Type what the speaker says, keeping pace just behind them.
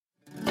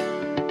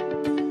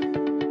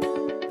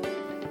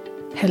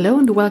Hello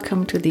and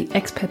welcome to the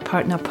Expat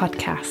Partner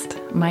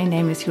podcast. My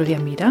name is Julia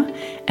Mida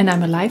and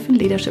I'm a life and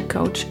leadership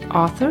coach,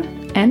 author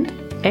and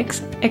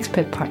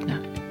ex-expat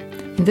partner.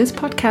 In this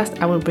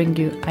podcast, I will bring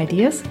you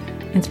ideas,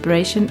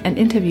 inspiration and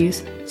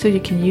interviews so you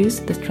can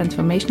use this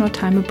transformational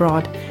time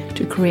abroad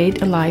to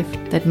create a life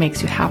that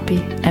makes you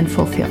happy and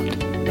fulfilled.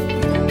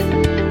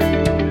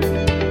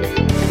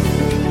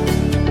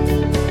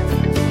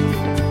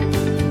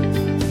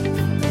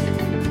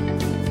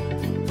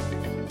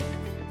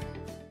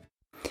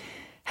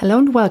 Hello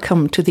and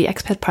welcome to the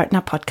Expat Partner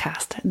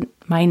podcast.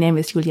 My name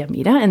is Julia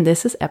Mida and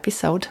this is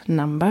episode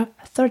number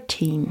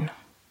 13.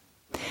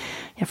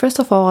 First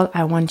of all,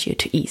 I want you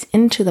to ease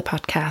into the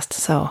podcast,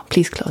 so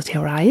please close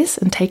your eyes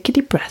and take a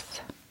deep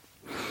breath.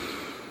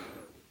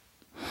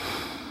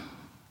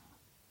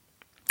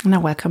 And I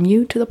welcome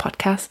you to the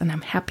podcast and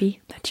I'm happy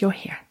that you're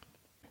here.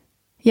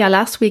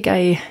 Last week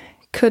I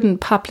couldn't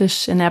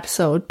publish an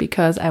episode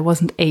because I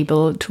wasn't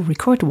able to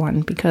record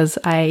one because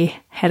I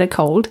had a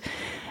cold.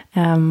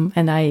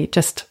 And I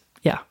just,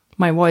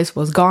 my voice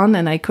was gone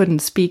and I couldn't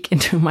speak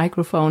into a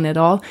microphone at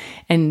all.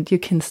 And you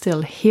can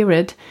still hear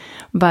it.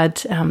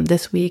 But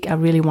this week I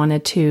really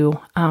wanted to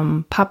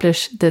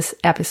publish this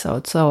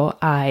episode. So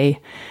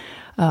I,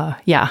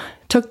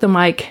 took the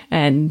mic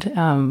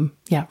and,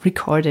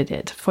 recorded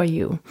it for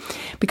you.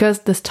 Because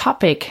this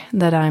topic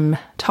that I'm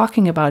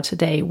talking about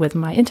today with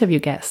my interview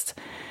guest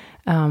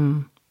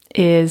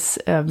is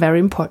a very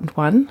important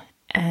one.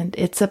 And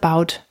it's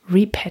about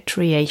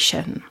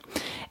repatriation.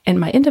 And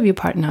my interview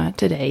partner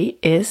today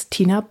is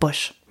Tina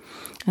Busch.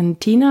 And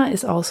Tina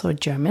is also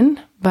German,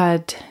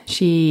 but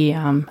she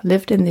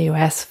lived in the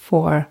US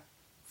for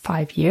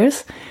 5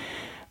 years.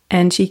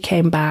 And she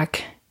came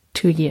back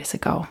 2 years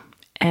ago.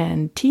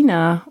 And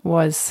Tina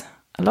was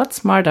a lot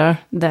smarter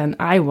than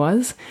I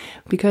was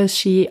because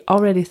she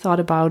already thought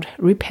about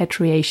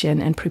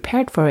repatriation and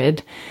prepared for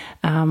it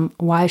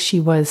while she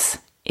was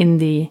in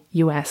the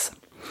US.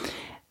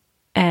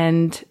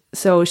 And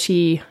so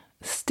she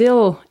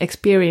still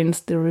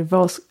experienced the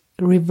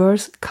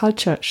reverse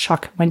culture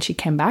shock when she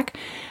came back,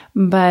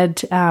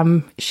 but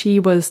she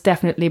was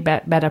definitely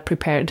better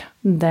prepared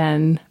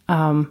than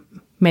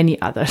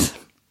many others.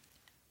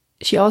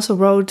 She also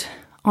wrote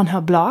on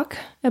her blog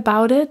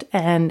about it,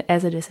 and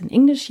as it is in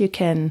English, you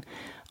can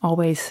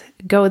always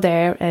go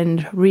there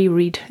and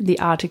reread the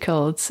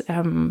articles.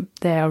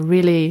 They are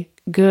really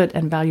good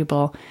and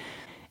valuable,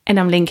 and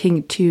I'm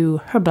linking to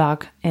her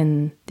blog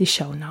in the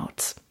show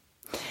notes.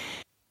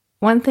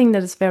 One thing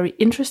that is very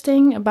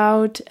interesting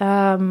about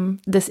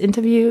this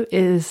interview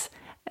is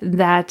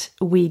that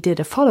we did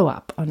a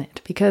follow-up on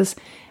it. Because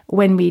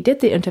when we did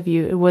the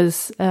interview, it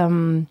was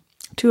 2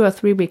 or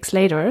 3 weeks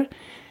later,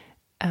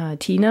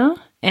 Tina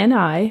and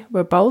I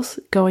were both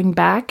going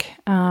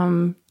back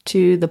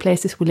to the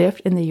places we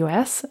lived in the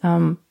US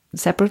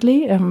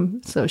separately.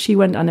 So she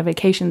went on a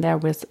vacation there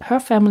with her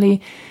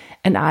family,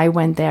 and I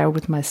went there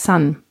with my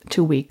son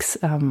 2 weeks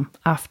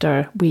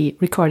after we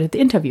recorded the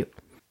interview.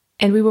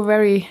 And we were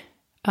very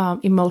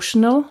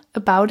emotional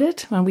about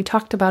it when we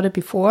talked about it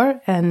before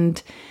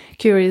and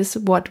curious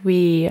what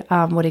we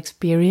would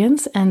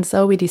experience. And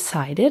so we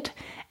decided,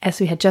 as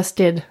we had just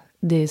did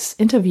this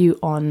interview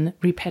on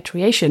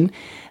repatriation,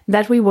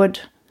 that we would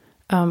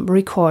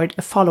record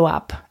a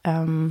follow-up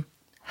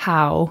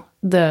how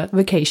the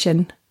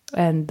vacation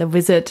and the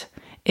visit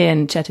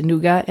in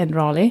Chattanooga and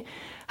Raleigh,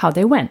 how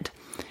they went.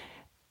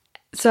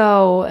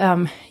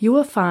 So you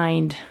will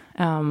find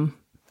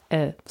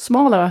a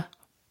smaller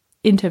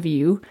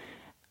interview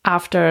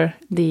after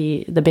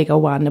the bigger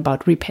one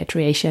about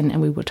repatriation,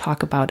 and we will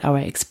talk about our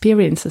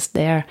experiences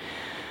there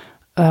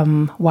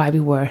while we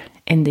were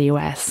in the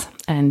US.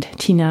 And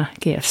Tina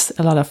gives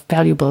a lot of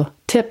valuable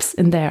tips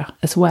in there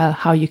as well,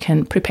 how you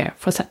can prepare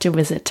for such a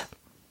visit.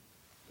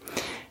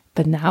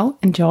 But now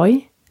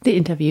enjoy the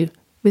interview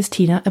with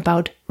Tina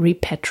about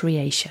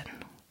repatriation.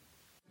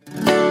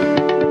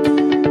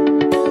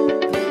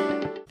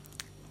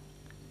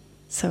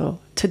 So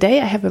today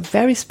I have a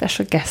very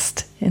special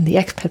guest in the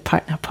Expat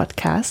Partner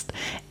podcast,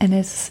 and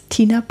it's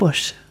Tina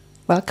Busch.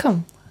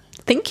 Welcome.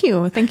 Thank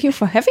you. Thank you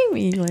for having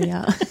me,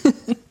 Julia.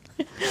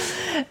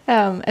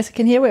 As you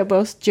can hear, we're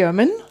both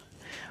German,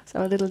 so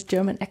our little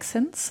German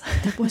accents.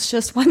 That was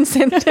just one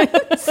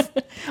sentence.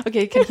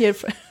 Okay, you can hear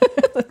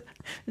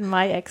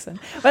my accent.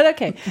 But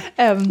okay.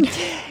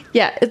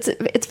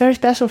 It's very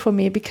special for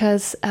me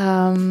because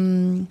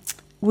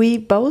we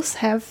both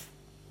have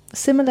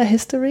similar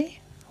history.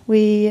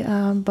 We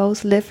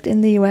both lived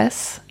in the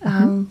US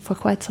for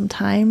quite some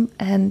time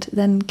and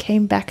then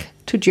came back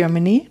to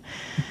Germany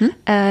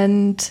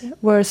and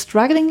were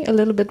struggling a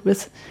little bit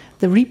with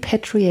the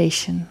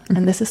repatriation.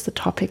 And this is the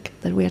topic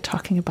that we are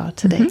talking about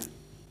today.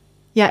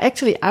 Yeah,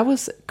 actually, I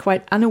was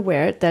quite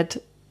unaware that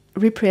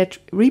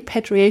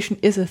repatriation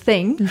is a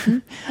thing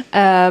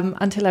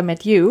until I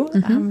met you.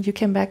 You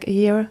came back a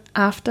year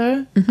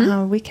after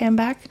we came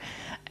back.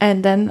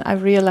 And then I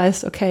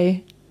realized,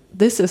 okay,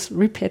 this is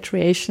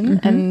repatriation,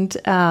 and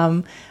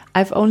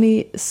I've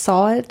only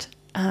saw it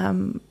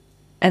and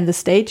the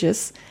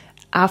stages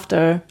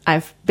after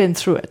I've been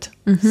through it.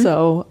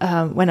 So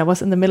when I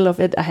was in the middle of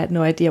it, I had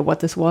no idea what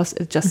this was.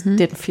 It just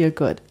didn't feel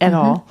good at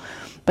all.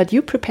 But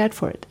you prepared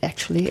for it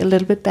actually a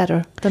little bit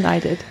better than I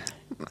did.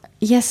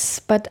 Yes,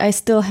 but I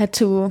still had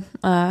to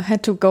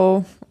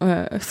go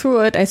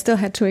through it. I still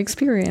had to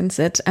experience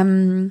it.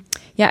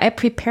 I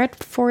prepared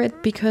for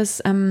it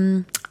because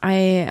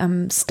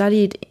I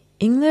studied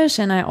English,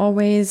 and I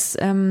always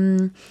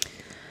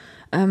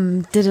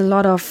did a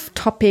lot of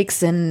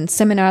topics and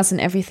seminars and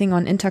everything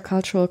on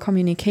intercultural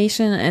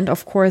communication, and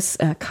of course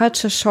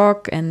culture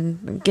shock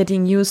and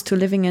getting used to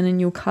living in a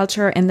new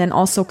culture, and then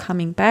also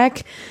coming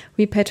back.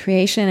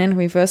 Repatriation and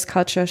reverse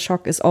culture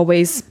shock is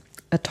always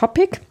a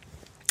topic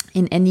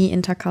in any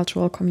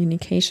intercultural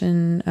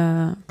communication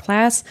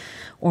class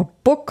or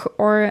book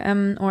or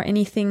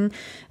anything.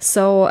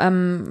 So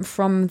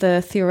from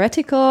the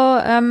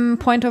theoretical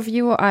point of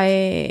view,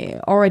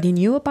 I already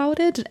knew about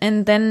it.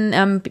 And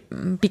then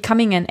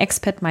becoming an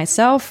expat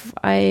myself,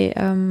 I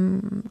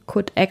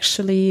could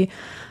actually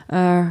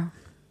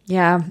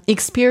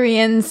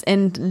experience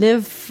and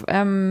live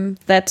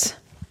that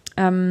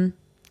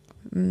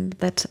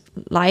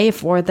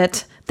life or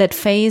that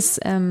phase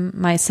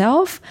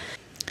myself.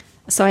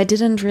 So I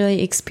didn't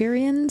really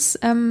experience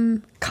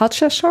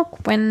culture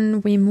shock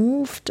when we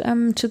moved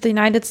to the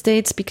United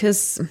States,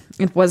 because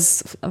it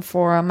was,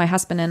 for my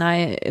husband and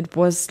I, it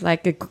was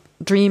like a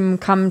dream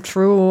come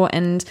true.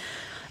 And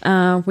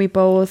we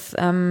both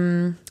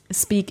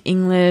speak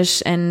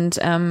English,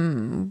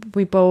 and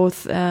we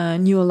both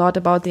knew a lot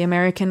about the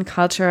American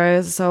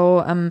culture.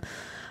 So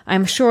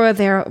I'm sure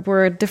there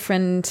were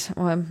different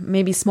or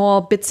maybe small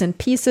bits and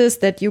pieces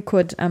that you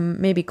could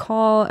maybe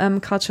call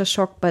culture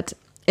shock, but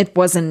it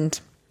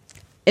wasn't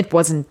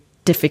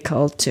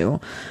difficult to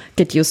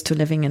get used to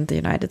living in the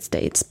United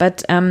States.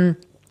 But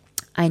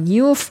I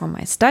knew from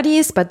my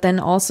studies, but then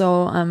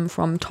also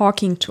from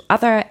talking to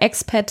other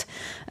expat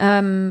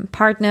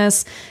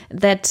partners,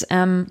 that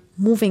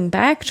moving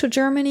back to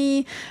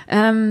Germany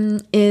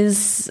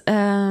is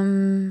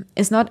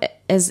not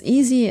as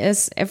easy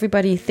as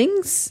everybody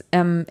thinks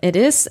it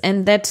is,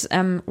 and that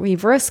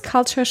reverse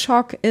culture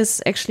shock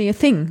is actually a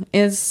thing,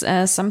 is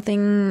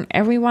something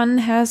everyone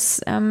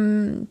has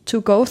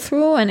to go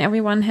through and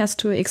everyone has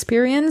to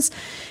experience.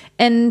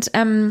 And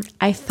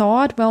I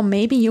thought, well,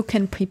 maybe you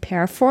can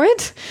prepare for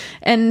it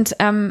and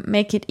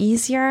make it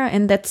easier.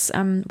 And that's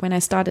when I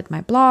started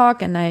my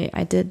blog, and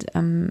I did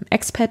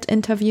expat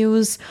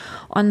interviews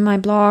on my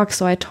blog.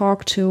 So I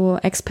talked to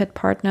expat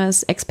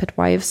partners, expat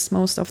wives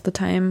most of the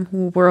time,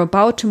 who were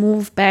about to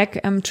move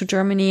back to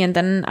Germany. And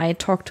then I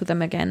talked to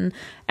them again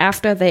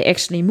after they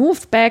actually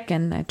moved back,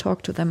 and I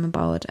talked to them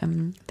about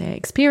their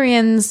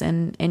experience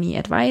and any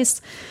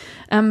advice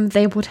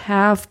they would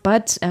have.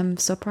 But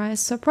surprise,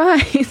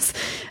 surprise,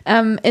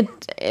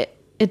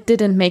 it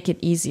didn't make it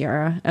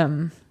easier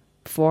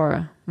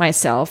for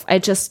myself.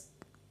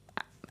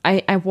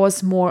 I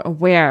was more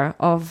aware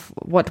of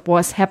what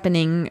was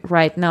happening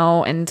right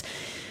now, and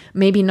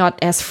maybe not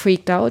as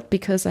freaked out,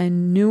 because I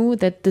knew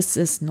that this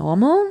is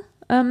normal.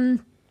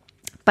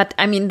 But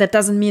I mean, that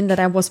doesn't mean that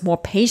I was more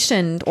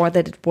patient or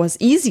that it was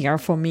easier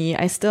for me.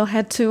 I still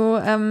had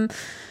to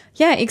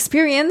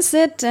experience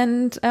it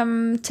and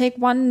take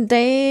one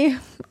day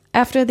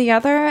after the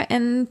other,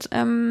 and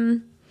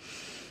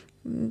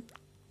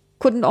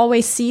couldn't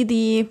always see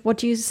the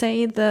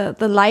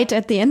light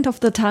at the end of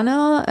the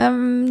tunnel.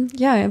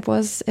 It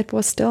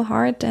was still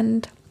hard,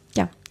 and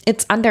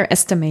it's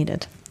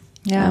underestimated.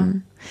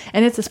 And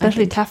it's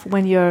especially tough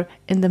when you're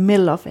in the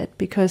middle of it,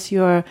 because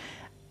you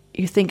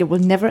think it will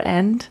never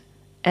end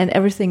and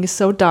everything is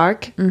so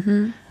dark.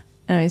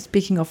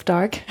 Speaking of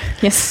dark.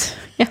 Yes.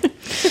 Yeah.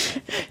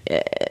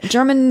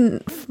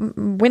 German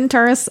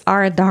winters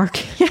are dark.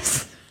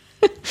 Yes.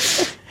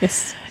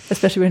 Yes.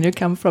 Especially when you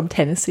come from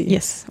Tennessee.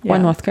 Yes. Or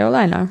North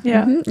Carolina.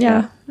 Yeah.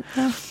 Yeah.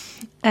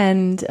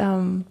 And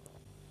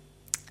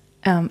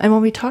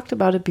when we talked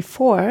about it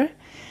before,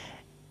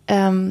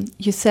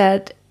 you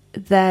said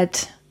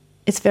that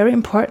it's very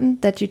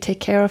important that you take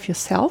care of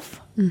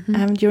yourself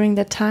during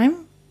that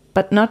time,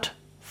 but not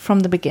from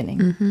the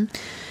beginning.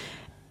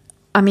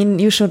 I mean,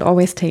 you should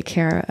always take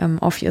care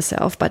of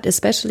yourself, but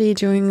especially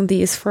during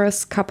these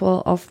first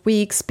couple of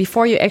weeks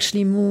before you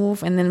actually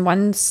move. And then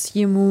once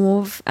you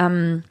move,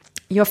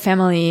 your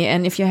family,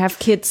 and if you have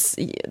kids,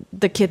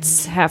 the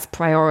kids have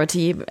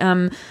priority.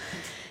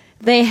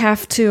 They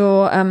have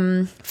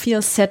to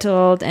feel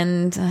settled,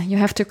 and you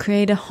have to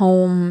create a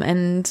home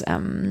and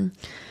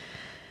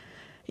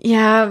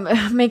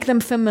make them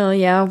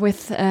familiar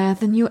with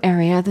the new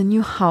area, the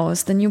new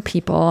house, the new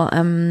people.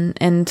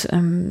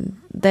 And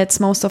that's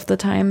most of the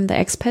time the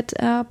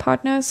expat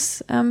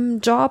partner's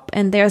job.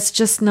 And there's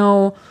just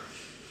no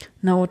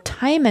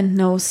time and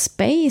no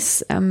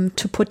space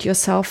to put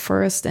yourself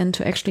first and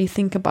to actually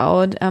think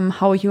about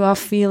how you are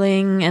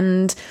feeling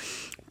and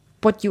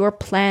what your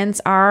plans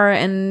are,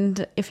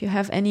 and if you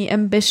have any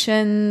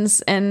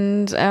ambitions.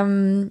 And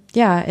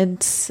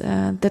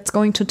that's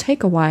going to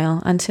take a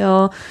while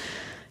until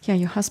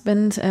your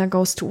husband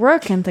goes to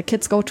work and the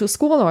kids go to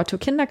school or to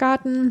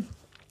kindergarten.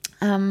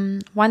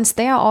 once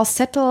they are all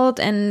settled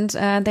and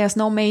there's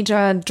no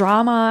major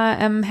drama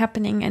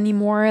happening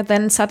anymore,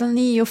 then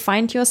suddenly you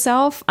find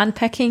yourself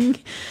unpacking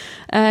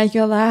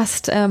your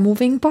last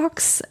moving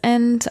box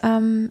and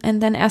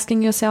then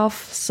asking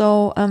yourself,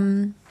 so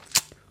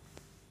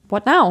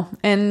what now?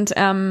 And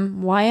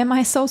why am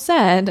I so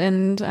sad?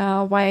 And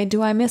why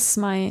do I miss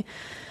my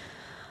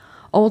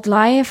old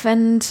life?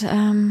 And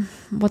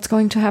what's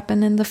going to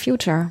happen in the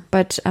future?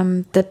 But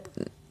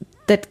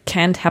that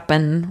can't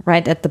happen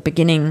right at the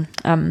beginning.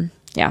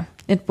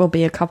 It will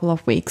be a couple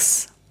of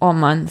weeks or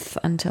month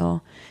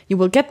until you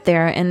will get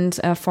there. And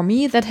for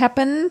me, that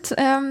happened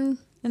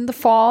in the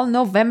fall,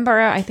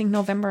 November. I think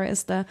November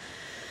is the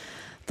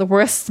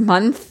worst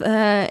month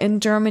in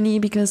Germany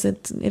because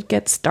it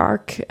gets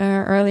dark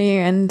early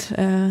and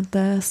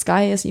the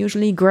sky is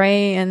usually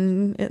gray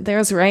and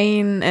there's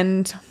rain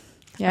and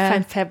I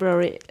find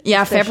February.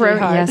 Yeah, February.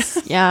 Hard.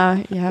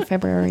 Yes,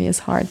 February is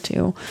hard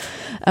too.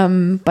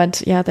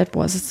 But that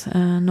was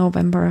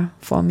November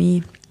for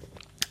me,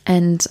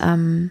 and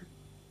that's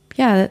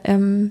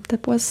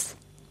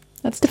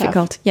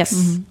difficult. Tough. Yes.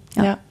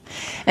 Mm-hmm. Yeah,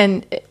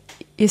 and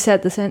you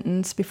said the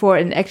sentence before,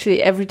 and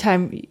actually every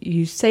time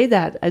you say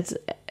that,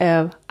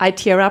 I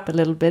tear up a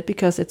little bit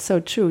because it's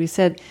so true. You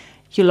said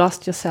you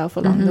lost yourself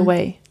along the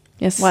way,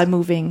 while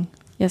moving,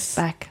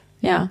 back.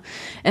 Yeah.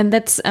 And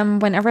that's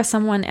whenever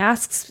someone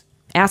asks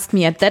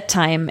me at that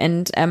time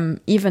and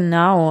even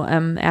now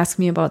ask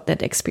me about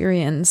that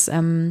experience,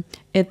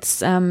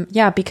 it's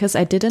because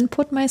I didn't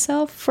put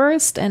myself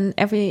first and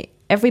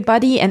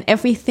everybody and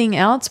everything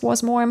else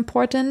was more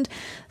important.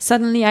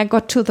 Suddenly I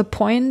got to the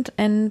point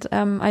and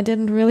I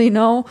didn't really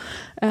know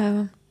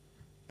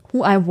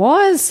who I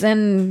was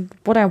and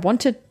what I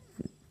wanted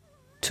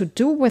to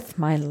do with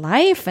my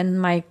life and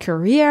my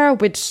career,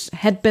 which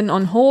had been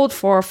on hold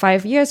for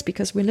 5 years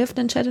because we lived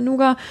in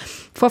Chattanooga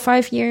for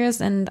 5 years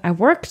and I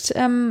worked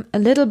a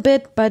little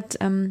bit, but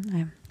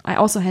I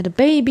also had a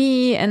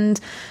baby and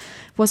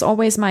it was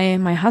always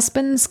my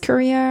husband's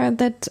career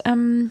that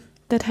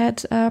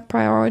had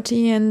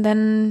priority. And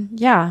then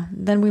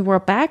we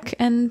were back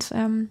and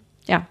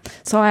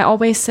so I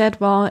always said,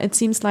 well, it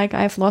seems like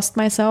I've lost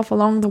myself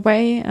along the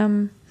way.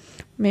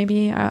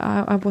 Maybe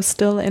I was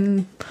still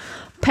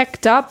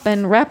packed up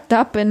and wrapped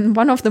up in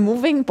one of the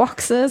moving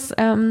boxes.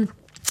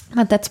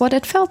 But that's what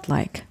it felt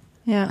like.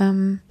 Yeah.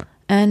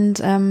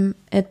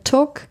 It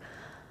took,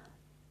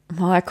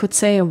 well, I could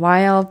say a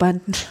while, but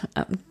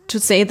to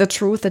say the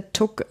truth, it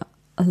took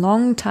a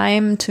long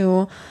time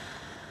to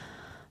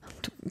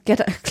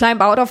climb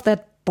out of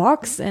that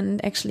box and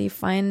actually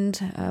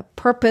find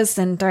purpose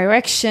and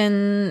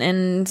direction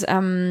and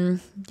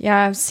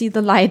see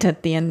the light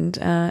at the end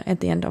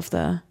of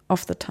the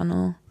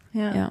tunnel.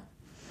 Yeah.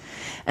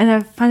 And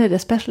I find it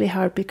especially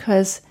hard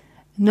because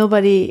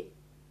nobody,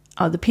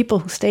 or the people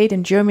who stayed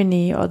in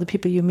Germany or the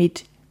people you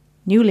meet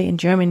newly in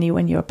Germany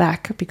when you're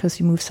back because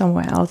you move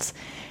somewhere else,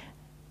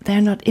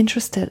 they're not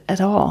interested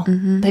at all.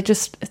 Mm-hmm. They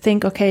just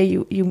think, okay,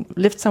 you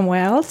lived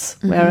somewhere else,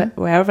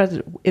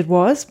 wherever it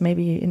was,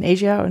 maybe in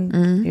Asia or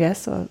in the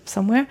US or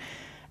somewhere,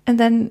 and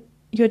then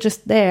you're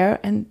just there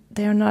and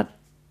they're not.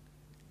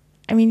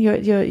 I mean,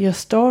 your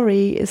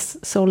story is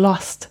so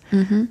lost.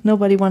 Mm-hmm.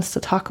 Nobody wants to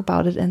talk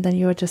about it, and then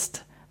you're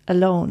just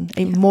alone,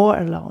 more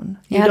alone.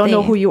 You don't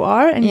know who you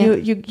are, and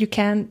you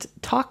can't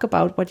talk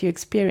about what you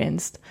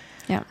experienced.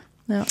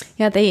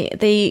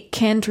 They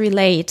can't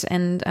relate,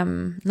 and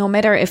no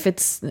matter if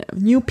it's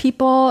new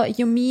people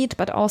you meet,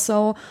 but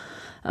also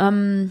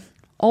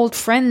old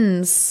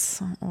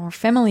friends or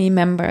family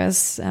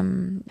members.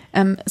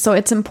 So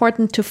it's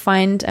important to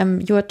find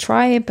your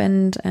tribe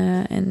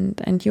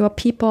and your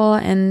people.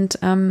 And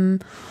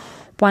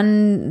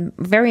one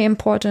very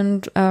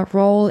important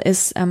role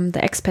is the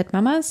expat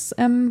mamas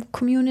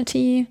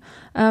community.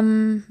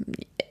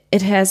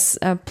 It has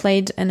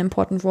played an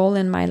important role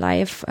in my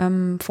life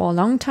for a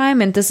long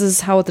time, and this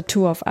is how the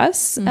two of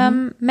us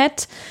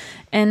met.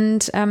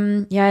 And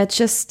it's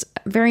just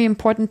very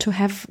important to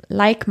have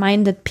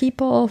like-minded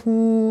people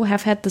who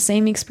have had the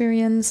same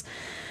experience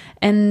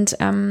and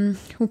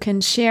who can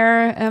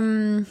share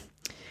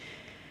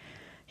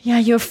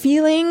your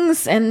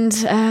feelings and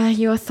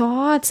your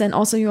thoughts and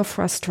also your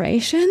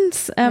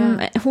frustrations,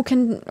 who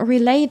can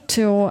relate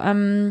to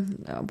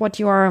what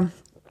you are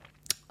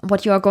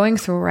going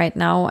through right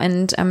now.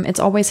 And it's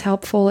always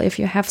helpful if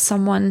you have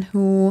someone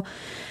who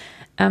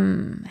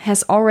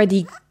has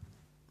already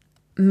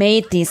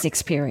made these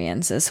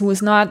experiences, who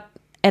is not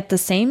at the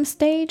same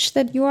stage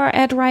that you are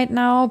at right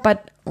now,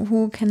 but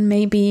who can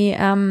maybe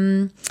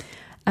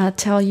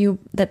tell you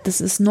that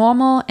this is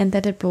normal and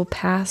that it will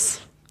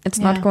pass. It's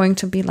not going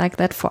to be like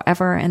that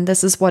forever. And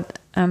this is what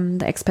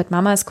the Expat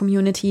Mamas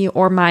community,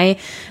 or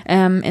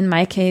in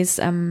my case,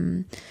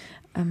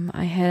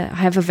 I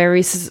have a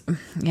very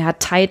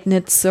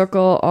tight-knit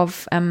circle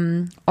of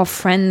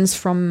friends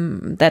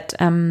from that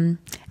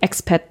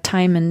expat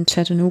time in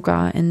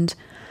Chattanooga, and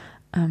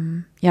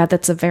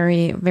that's a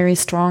very, very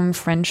strong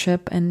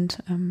friendship, and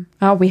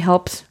we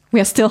are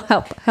still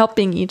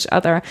helping each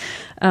other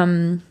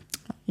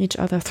each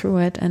other through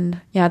it.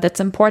 And yeah, that's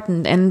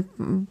important.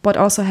 And what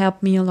also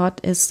helped me a lot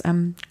is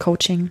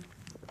coaching.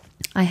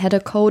 I had a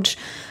coach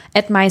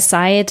at my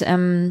side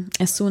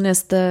as soon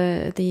as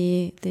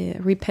the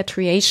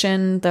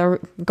repatriation, the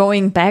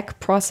going back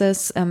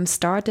process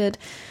started.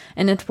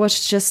 And it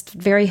was just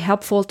very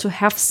helpful to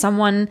have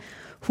someone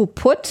who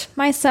put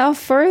myself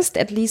first,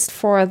 at least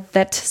for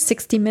that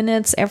 60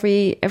 minutes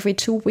every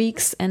 2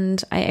 weeks.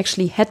 And I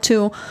actually had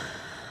to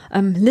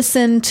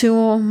listen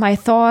to my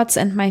thoughts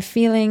and my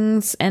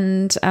feelings,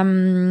 and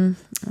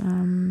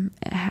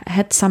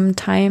had some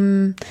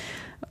time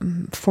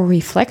for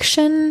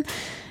reflection.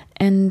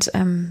 And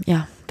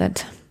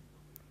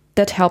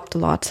that helped a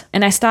lot.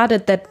 And I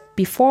started that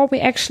before we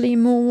actually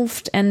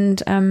moved,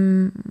 and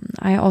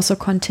I also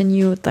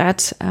continued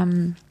that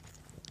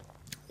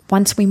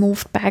once we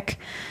moved back,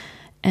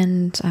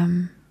 and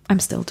I'm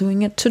still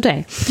doing it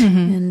today.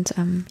 And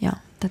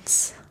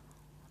that's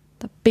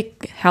the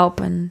big help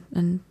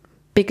and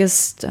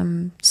biggest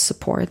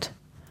support.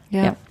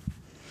 Yeah,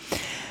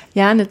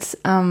 and it's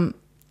and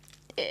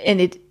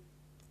it,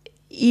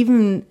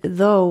 even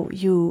though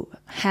you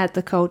had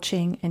the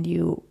coaching and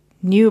you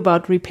knew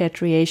about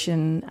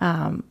repatriation,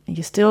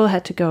 you still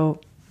had to go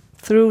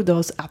through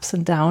those ups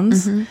and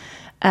downs.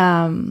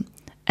 And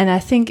I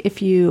think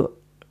if you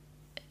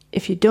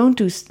don't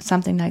do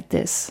something like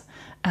this,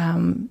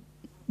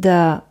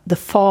 the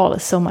fall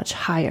is so much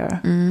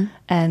higher,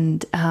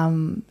 and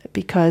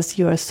because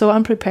you are so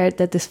unprepared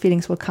that these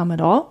feelings will come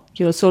at all.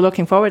 You're so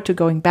looking forward to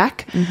going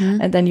back,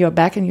 and then you're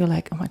back and you're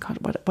like, oh my God,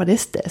 what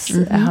is this?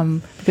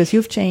 Because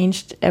you've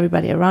changed,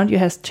 everybody around you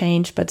has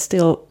changed, but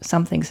still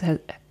some things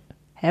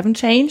haven't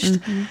changed.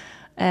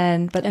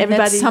 But everybody,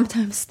 that's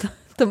sometimes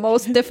the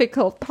most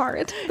difficult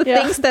part, the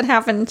things that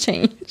haven't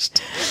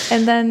changed.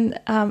 And then,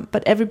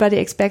 but everybody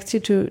expects you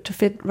to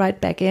fit right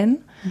back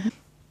in.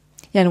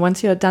 Yeah, and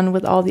once you're done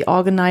with all the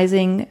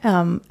organizing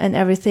and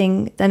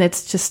everything, then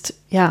it's just,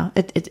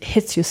 it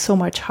hits you so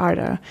much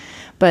harder.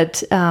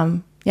 But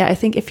I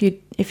think if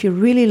you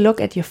really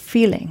look at your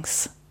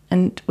feelings,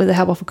 and with the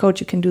help of a coach,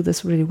 you can do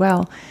this really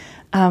well.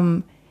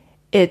 You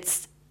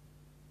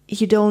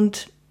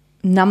don't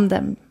numb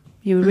them.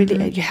 You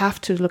really you have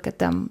to look at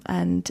them,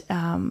 and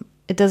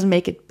it doesn't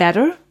make it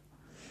better.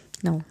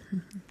 No,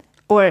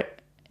 or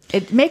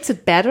it makes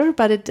it better,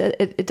 but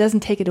it doesn't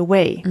take it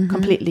away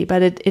completely.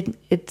 But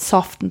it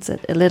softens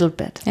it a little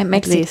bit. It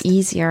makes it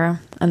easier,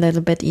 a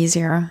little bit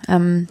easier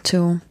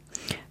to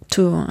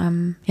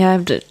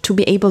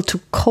be able to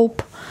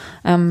cope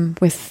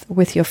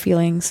with your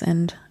feelings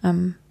and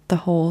the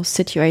whole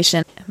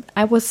situation.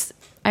 I was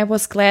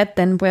glad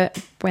then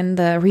when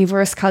the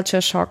reverse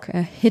culture shock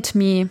hit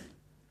me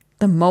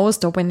the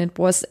most, or when it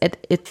was at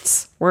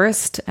its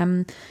worst,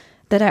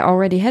 that I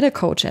already had a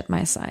coach at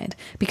my side.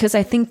 Because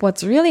I think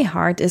what's really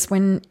hard is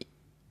when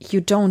you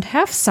don't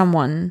have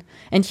someone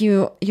and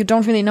you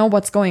don't really know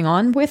what's going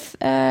on with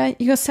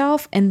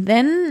yourself, and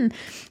then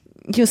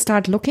you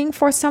start looking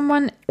for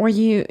someone, or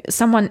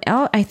someone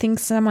else. I think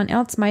someone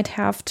else might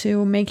have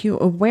to make you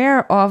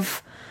aware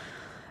of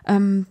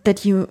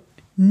that you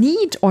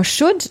need or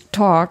should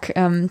talk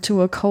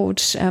to a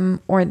coach,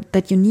 or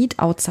that you need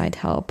outside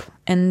help.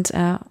 And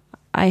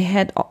I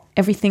had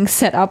everything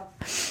set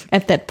up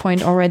at that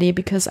point already,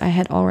 because I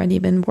had already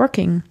been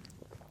working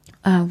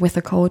with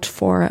a coach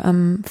for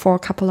a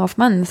couple of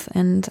months.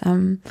 And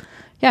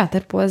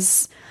that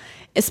was,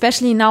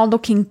 especially now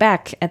looking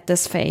back at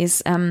this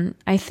phase,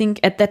 I think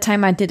at that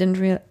time I didn't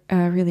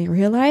really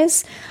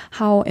realize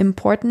how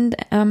important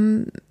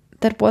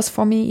that was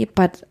for me.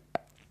 But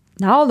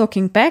now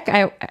looking back,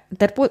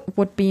 that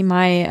would be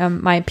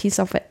my piece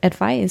of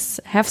advice.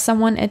 Have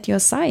someone at your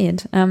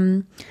side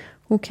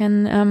who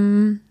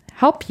can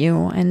help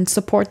you and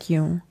support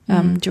you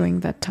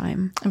during that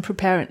time, and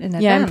prepare it in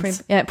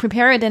advance.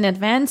 Prepare it in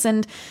advance,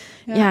 and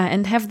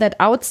and have that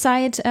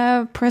outside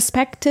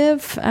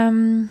perspective.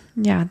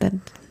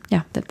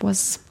 That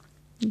was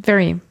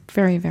very,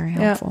 very, very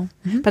helpful.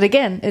 But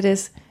again, it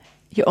is,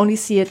 you only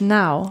see it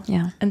now.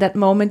 In that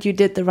moment, you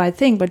did the right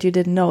thing, but you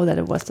didn't know that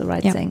it was the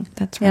right thing.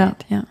 That's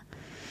right.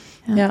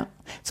 Yeah.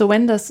 So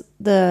when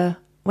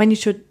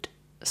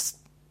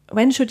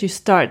should you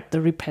start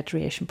the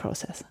repatriation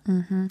process?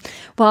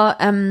 Well,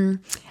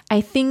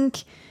 I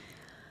think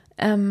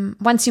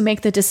once you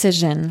make the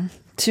decision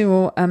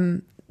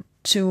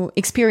to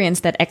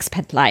experience that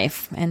expat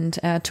life and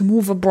to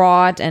move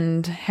abroad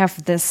and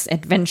have this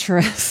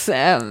adventurous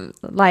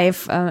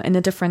life in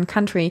a different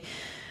country,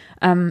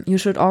 you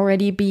should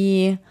already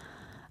be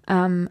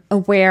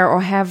aware,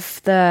 or have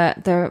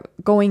the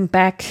going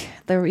back,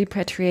 the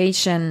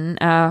repatriation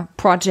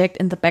project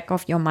in the back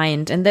of your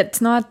mind. And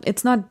it's not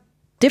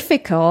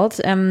difficult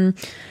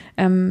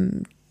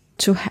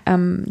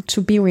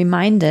to be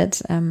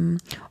reminded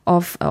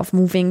of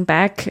moving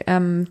back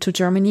to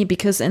Germany,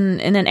 because in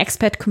an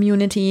expat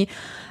community,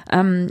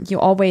 you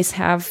always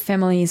have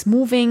families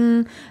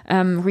moving,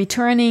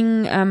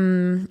 returning,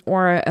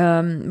 or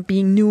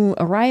being new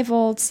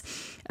arrivals.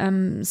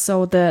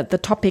 So the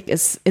topic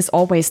is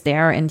always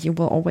there, and you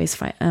will always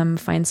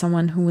find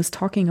someone who is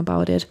talking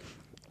about it.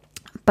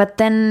 But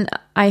then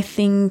I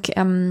think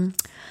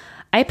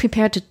I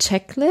prepared a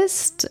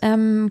checklist,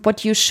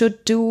 what you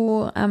should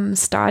do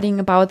starting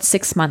about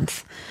 6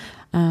 months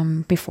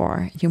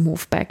before you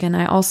move back. And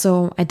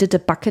I did a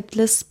bucket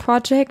list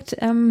project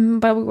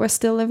while we were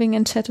still living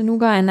in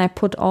Chattanooga, and I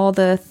put all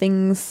the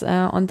things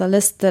on the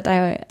list that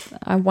I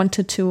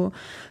wanted to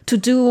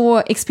do,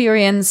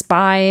 experience,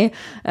 buy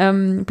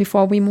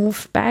before we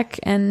moved back.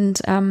 And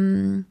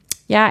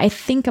I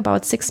think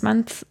about 6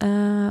 months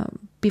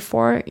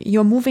before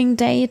your moving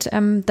date,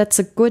 that's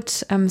a good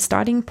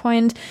starting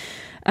point.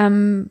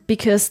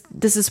 Because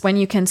this is when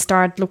you can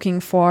start looking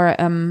for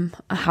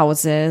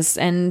houses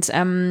and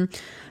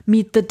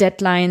meet the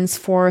deadlines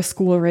for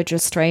school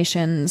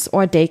registrations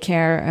or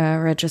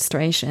daycare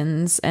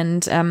registrations,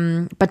 and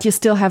but you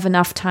still have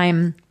enough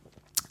time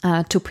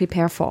to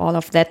prepare for all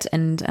of that,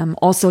 and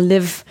also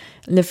live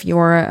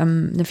your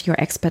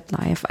expat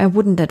life. I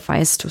wouldn't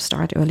advise to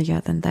start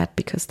earlier than that,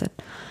 because that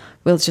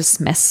will just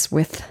mess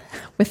with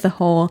the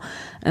whole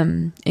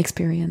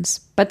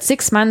experience. But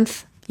 6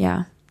 months,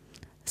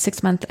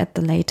 6 months at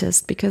the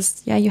latest,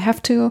 because you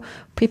have to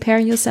prepare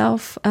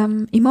yourself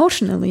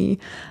emotionally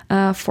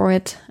for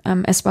it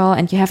as well,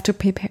 and you have to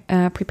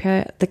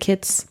prepare the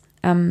kids.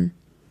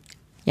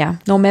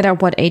 No matter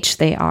what age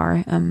they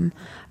are,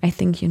 I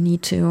think you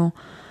need to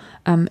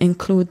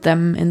include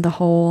them in the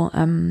whole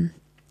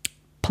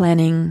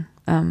planning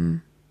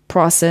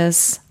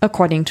process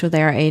according to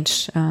their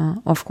age,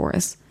 of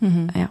course.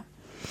 Mm-hmm.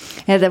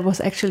 Yeah, that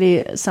was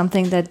actually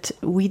something that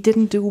we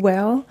didn't do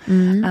well.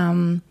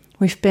 Mm-hmm.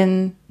 We've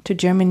been to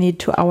Germany,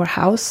 to our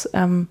house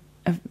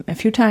a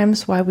few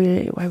times while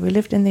we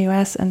lived in the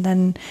US, and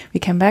then we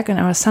came back, and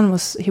our son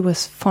was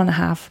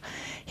 4.5.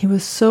 He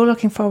was so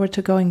looking forward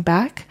to going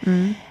back,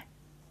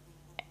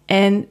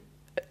 and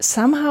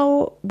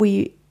somehow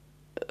we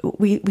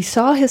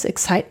saw his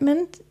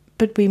excitement,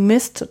 but we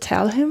missed to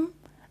tell him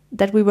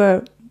that we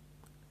were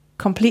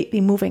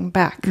completely moving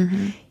back.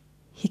 Mm-hmm.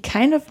 He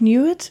kind of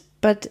knew it,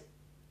 but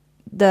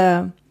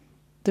the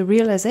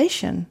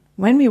realization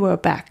when we were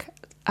back,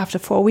 after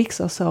 4 weeks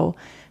or so,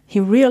 he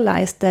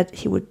realized that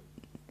he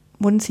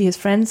wouldn't see his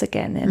friends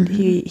again, and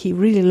he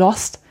really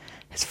lost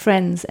his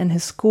friends and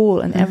his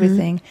school and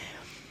everything.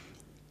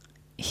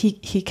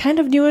 He kind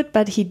of knew it,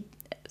 but he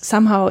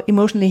somehow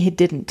emotionally he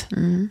didn't.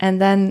 And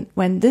then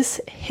when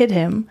this hit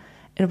him,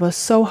 it was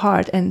so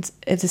hard, and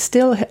it is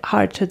still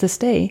hard to this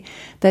day,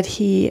 that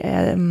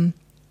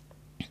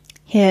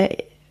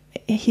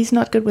he's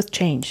not good with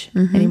change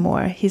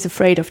anymore. He's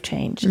afraid of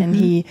change, and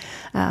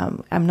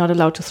I'm not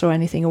allowed to throw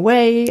anything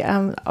away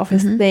of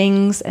his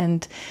things,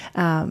 and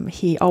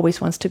he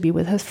always wants to be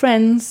with his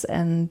friends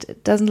and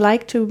doesn't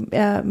like to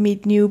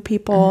meet new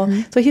people.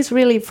 So he's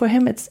really, for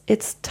him,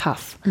 it's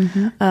tough.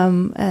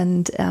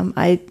 And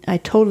I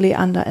totally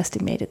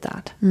underestimated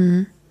that,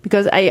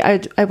 because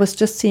I was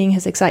just seeing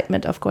his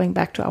excitement of going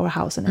back to our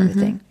house and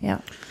everything.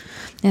 Yeah,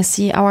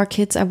 see, our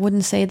kids, I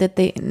wouldn't say that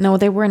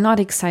they were not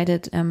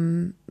excited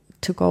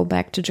to go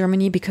back to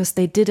Germany, because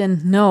they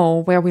didn't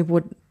know where we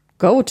would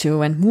go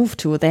to and move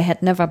to. They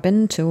had never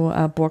been to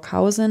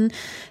Burghausen.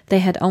 They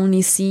had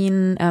only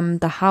seen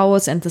the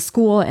house and the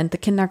school and the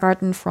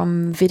kindergarten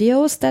from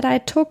videos that I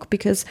took,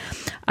 because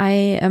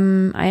I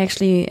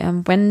actually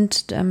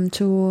went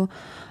to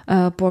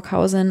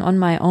Burghausen on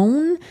my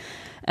own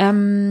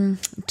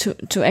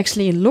to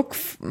actually look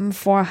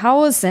for a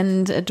house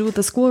and do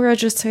the school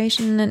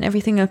registration and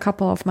everything a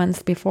couple of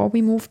months before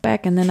we moved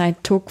back. And then I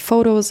took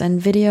photos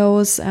and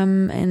videos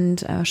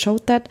and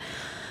showed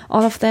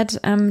all of that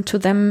to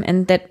them,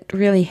 and that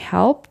really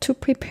helped to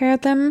prepare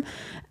them.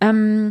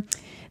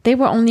 They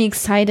were only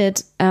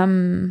excited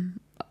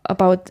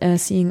about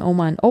seeing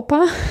Oma and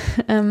Opa,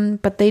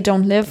 but they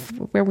don't live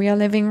where we are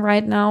living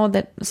right now.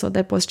 That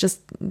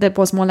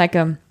was more like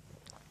a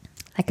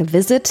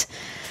visit.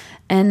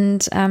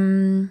 And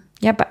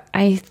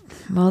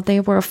but they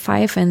were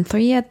 5 and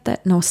 3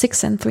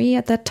 6 and 3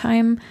 at that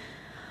time.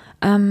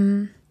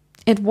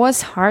 It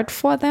was hard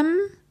for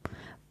them,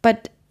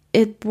 but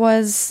I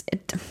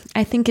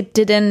think it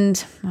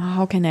didn't,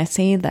 how can I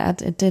say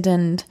that? It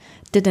didn't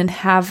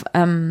have,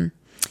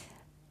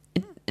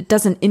 it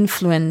doesn't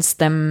influence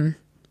them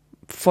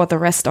for the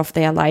rest of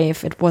their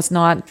life. It was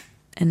not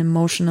an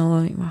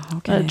emotional, how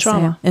can I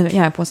trauma. say?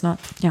 It was not,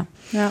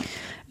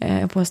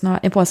 it was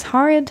not, it was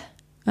hard.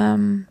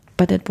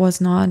 But it was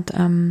not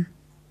a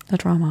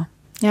drama.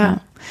 Yeah.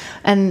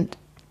 And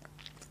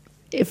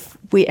if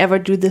we ever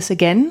do this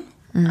again,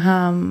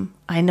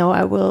 I know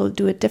I will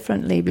do it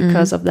differently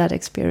because of that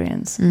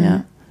experience.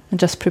 Yeah. And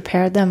just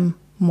prepare them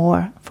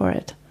more for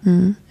it.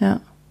 Yeah.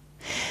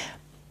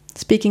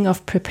 Speaking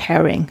of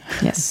preparing.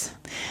 Yes.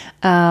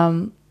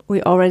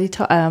 We already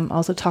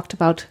also talked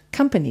about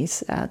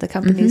companies, the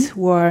companies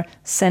who are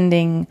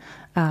sending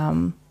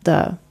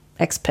the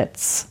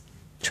expats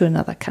to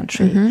another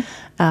country.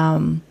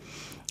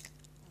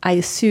 I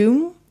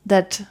assume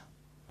that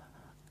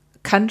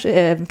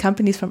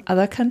companies from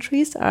other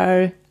countries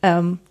are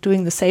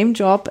doing the same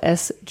job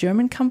as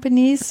German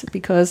companies,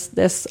 because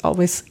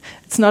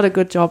it's not a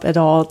good job at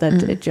all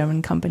that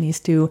German companies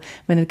do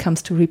when it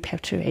comes to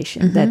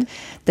repatriation, that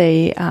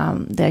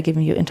they're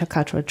giving you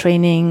intercultural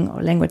training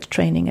or language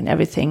training and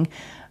everything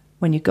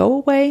when you go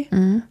away,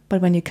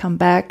 but when you come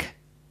back,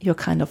 you're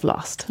kind of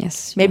lost.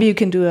 Yes. Maybe you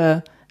can do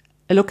a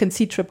look and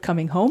see trip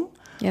coming home.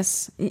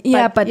 Yes.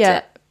 Yeah, but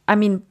I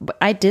mean,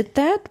 I did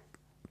that,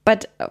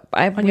 but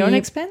on your own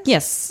expense?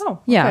 Yes. Oh,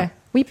 okay. Yeah.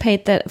 We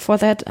paid for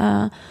that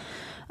out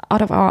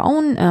of our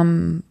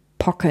own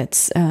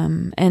pockets.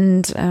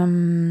 And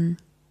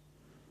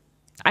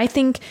I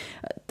think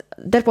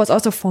that was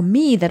also for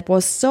me, that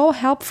was so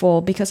helpful,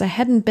 because I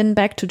hadn't been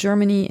back to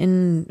Germany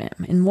in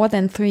more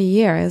than 3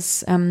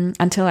 years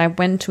until I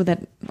went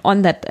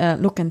on that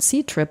look and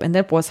see trip. And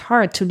that was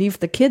hard to leave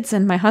the kids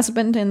and my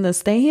husband in the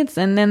States.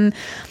 And then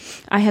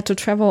I had to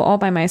travel all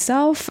by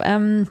myself.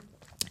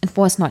 It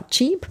was not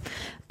cheap.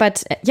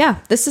 But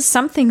this is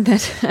something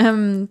that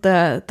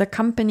the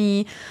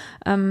company,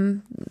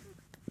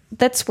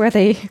 that's where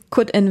they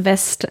could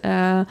invest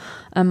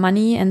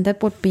money, and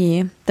that would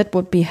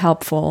be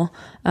helpful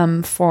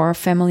for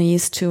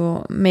families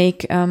to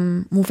make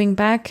moving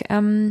back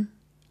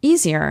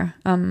easier,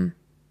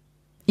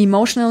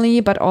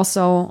 emotionally, but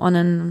also on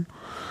an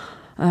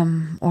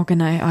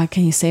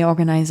can you say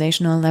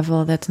organizational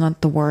level? That's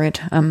not the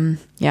word. On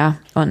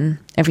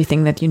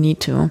everything that you need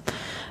to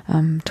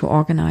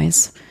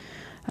organize.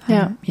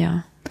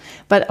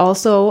 But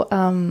also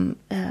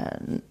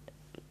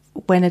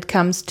when it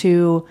comes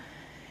to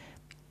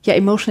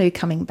emotionally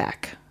coming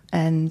back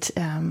and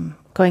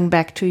going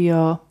back to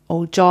your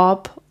old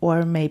job,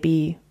 or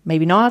maybe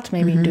not,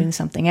 doing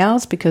something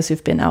else because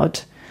you've been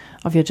out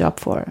of your job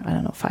for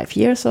 5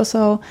 years or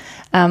so.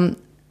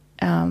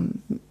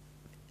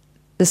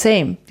 The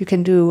same, you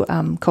can do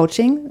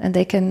coaching, and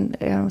they can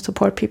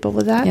support people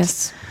with that.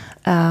 Yes.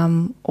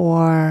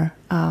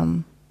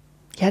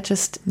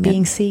 Just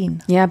being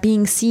seen. Yeah,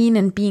 being seen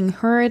and being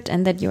heard,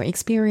 and that your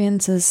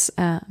experiences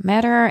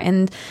matter.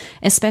 And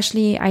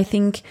especially, I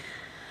think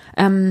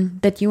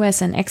that you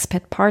as an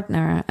expat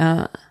partner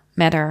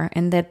matter,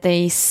 and that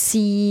they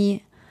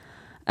see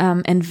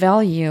and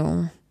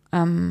value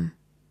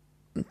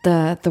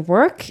the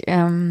work,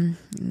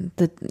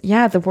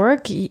 the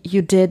work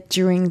you did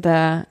during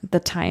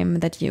the time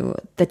that you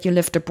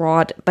lived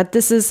abroad. But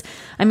this is,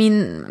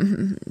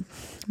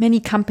 many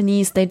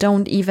companies, they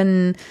don't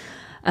even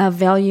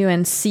value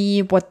and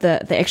see what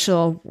the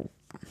actual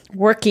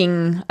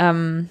working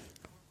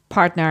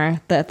partner,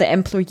 the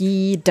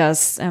employee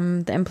does.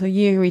 The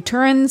employee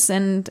returns,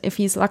 and if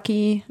he's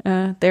lucky,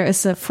 there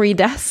is a free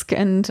desk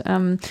and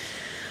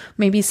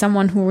maybe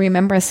someone who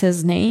remembers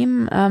his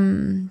name,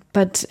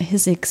 but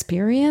his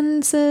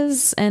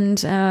experiences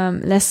and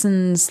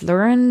lessons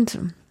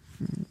learned,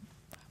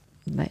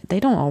 they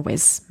don't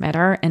always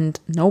matter. And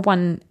no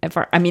one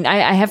ever,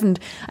 I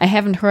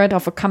haven't heard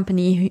of a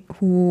company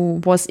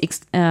who was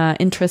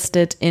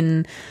interested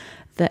in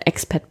the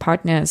expat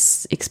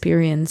partners'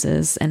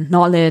 experiences and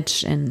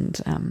knowledge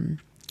and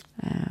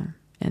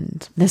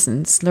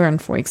lessons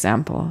learned, for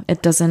example.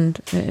 It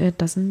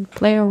doesn't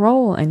play a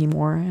role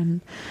anymore.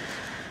 And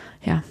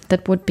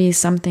that would be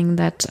something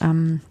that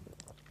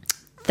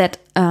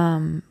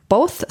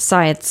both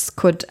sides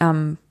could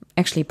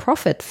actually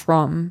profit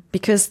from,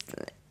 because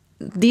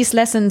these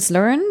lessons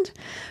learned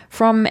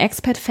from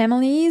expat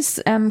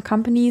families,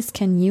 companies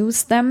can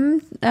use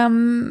them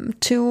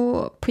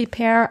to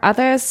prepare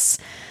others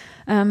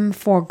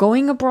for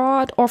going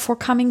abroad or for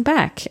coming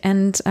back.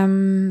 And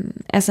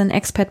as an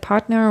expat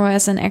partner or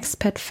as an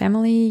expat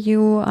family,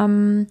 you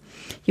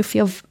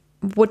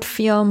would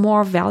feel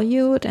more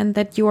valued, and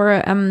that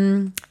your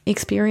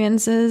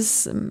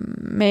experiences,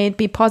 may it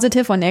be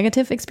positive or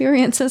negative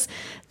experiences,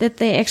 that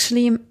they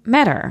actually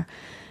matter.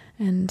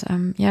 And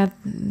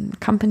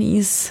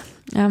companies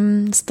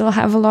still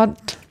have a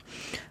lot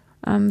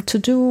to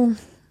do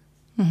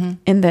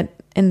in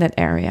that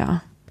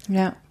area.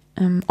 Yeah.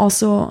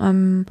 Also,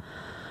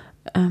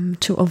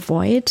 to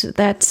avoid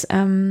that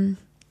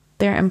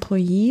their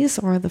employees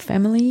or the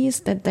families,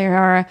 that they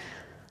are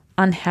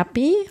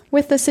unhappy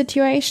with the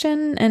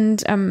situation, and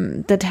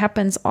that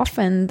happens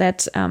often,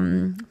 that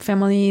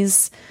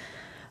families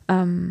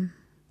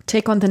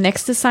take on the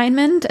next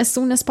assignment as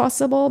soon as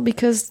possible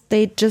because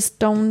they just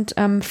don't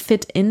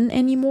fit in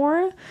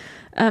anymore,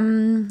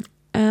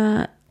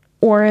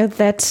 or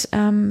that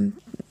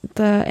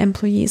the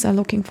employees are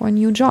looking for a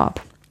new job.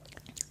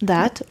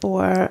 That,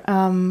 or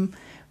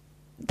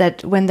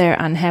that when they're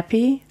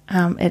unhappy,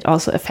 it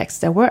also affects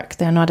their work.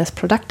 They're not as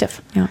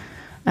productive. Yeah.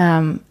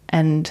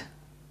 And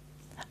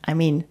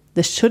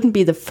this shouldn't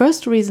be the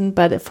first reason,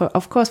 but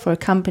of course for a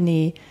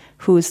company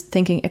who's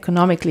thinking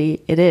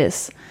economically, it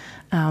is.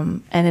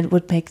 And it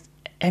would make,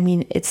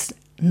 it's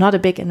not a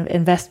big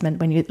investment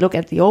when you look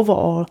at the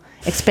overall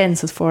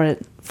expenses for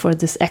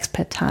this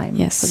expat time,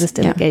 for this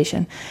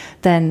delegation.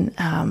 Then,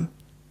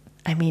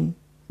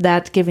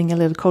 that giving a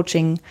little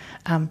coaching,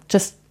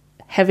 just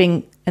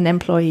having an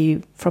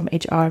employee from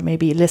HR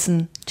maybe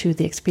listen to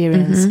the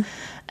experience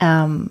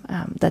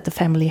that the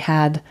family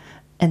had,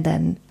 and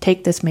then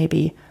take this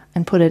maybe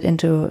and put it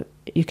into,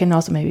 you can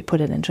also maybe put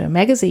it into a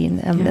magazine,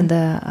 in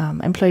the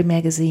employee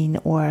magazine,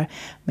 or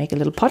make a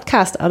little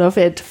podcast out of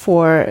it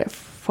for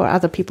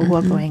other people who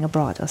are going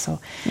abroad also.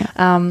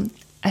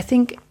 I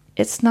think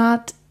it's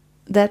not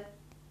a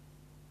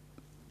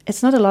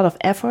lot of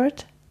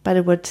effort, but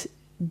it would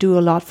do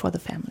a lot for the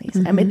families.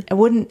 I mean,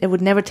 it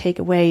would never take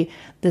away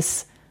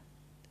this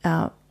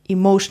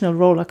emotional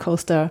roller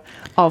coaster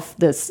of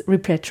this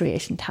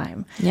repatriation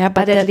time. Yeah,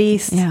 but at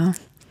least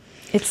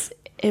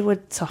it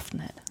would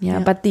soften it. Yeah,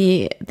 but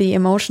the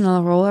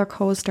emotional roller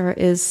coaster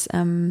is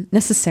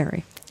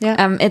necessary.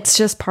 Yeah, it's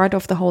just part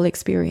of the whole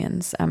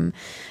experience.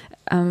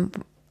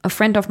 A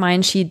friend of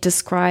mine, she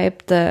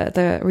described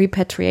the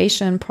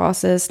repatriation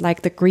process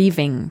like the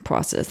grieving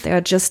process. There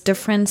are just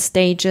different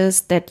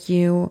stages that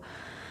you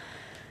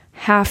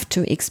have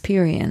to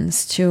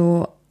experience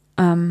to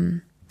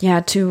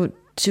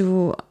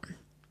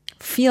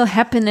feel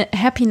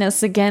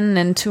happiness again,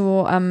 and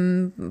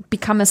to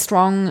become a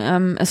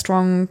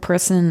strong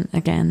person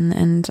again.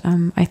 And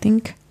I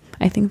think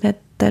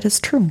that is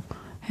true.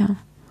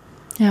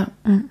 Yeah.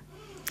 I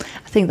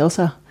think those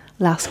are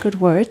last good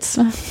words.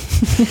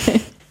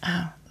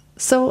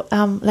 So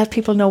let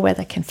people know where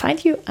they can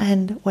find you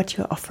and what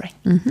you're offering.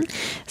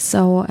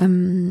 So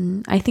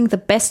I think the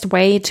best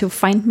way to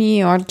find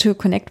me or to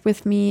connect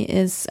with me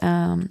is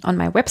on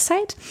my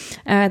website.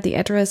 The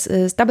address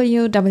is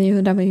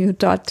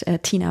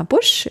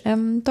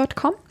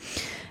www.tinabusch.com.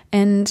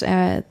 And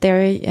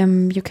there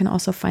you can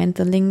also find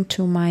the link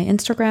to my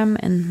Instagram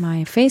and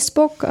my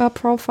Facebook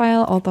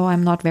profile, although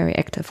I'm not very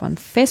active on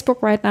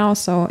Facebook right now.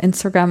 So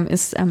Instagram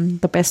is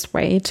the best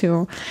way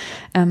to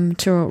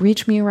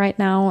reach me right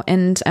now.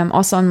 And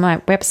also on my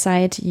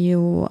website,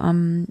 you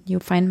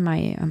find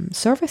my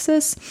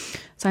services.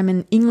 So I'm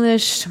an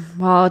English,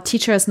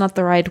 teacher is not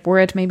the right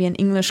word, maybe an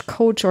English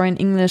coach or an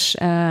English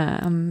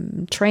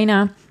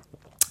trainer.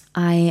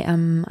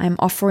 I'm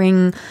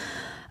offering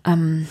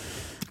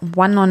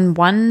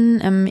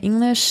one-on-one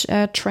English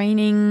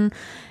training,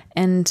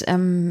 and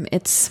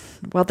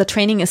the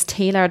training is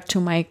tailored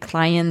to my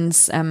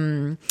clients'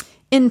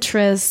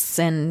 interests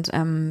and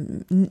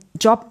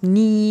job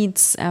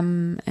needs,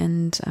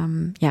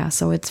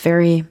 so it's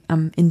very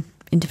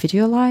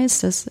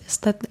individualized. Is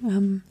that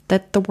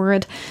the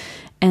word?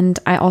 And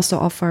I also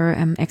offer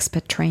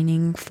expat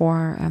training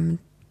for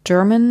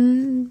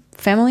German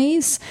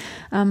families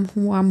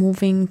who are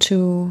moving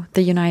to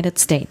the United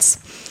States.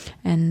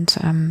 And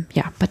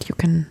but you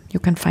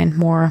can find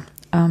more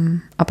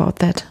about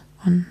that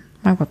on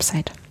my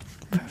website.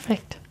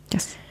 Perfect.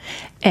 Yes.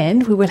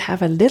 And we will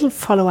have a little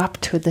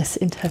follow-up to this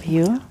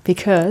interview,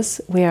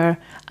 because we are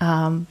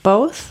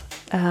both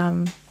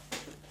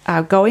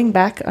are going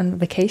back on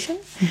vacation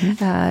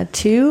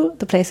to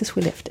the places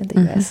we lived in the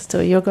US.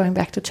 So you're going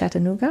back to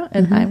Chattanooga,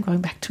 and I'm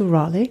going back to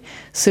Raleigh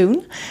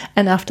soon.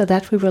 And after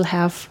that, we will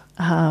have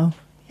a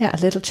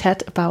little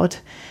chat about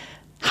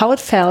how it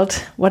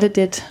felt, what it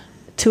did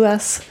to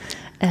us,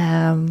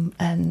 and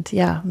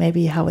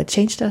maybe how it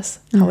changed us,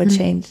 how it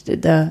changed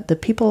the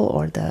people,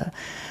 or the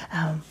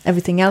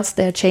everything else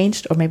there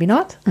changed, or maybe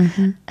not.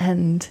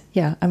 And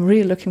I'm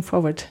really looking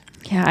forward.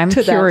 I'm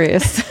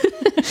curious.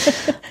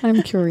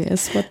 I'm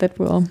curious what that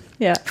will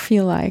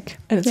feel like.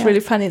 And it's really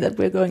funny that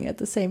we're going at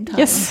the same time.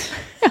 Yes.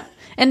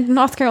 And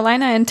North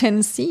Carolina and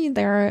Tennessee,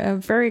 they're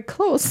very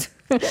close.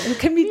 We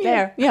can meet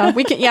there.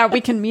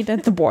 We can meet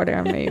at the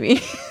border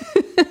maybe.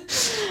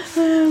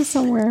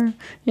 Somewhere.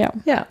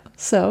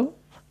 So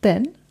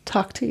then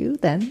talk to you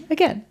then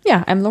again.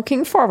 I'm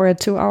looking forward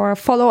to our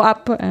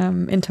follow-up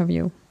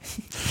interview.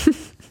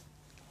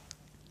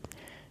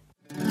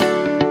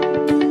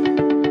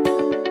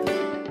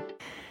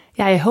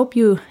 I hope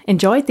you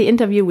enjoyed the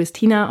interview with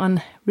Tina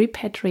on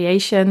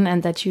repatriation,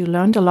 and that you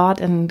learned a lot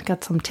and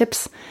got some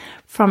tips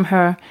from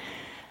her.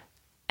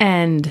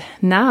 And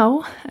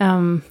now,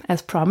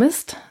 as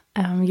promised,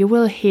 you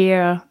will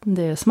hear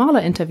the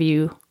smaller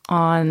interview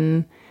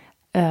on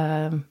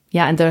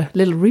and the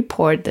little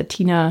report that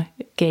Tina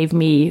gave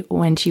me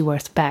when she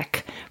was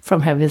back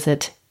from her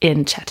visit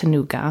in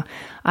Chattanooga.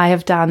 I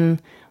have done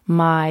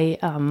my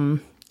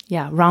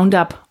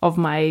roundup of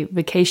my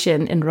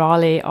vacation in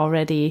Raleigh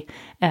already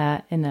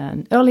in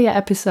an earlier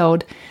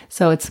episode.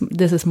 So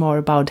this is more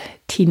about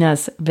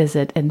Tina's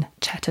visit in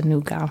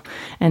Chattanooga,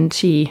 and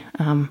she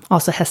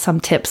also has some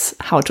tips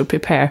how to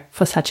prepare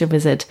for such a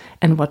visit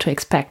and what to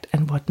expect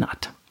and what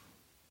not.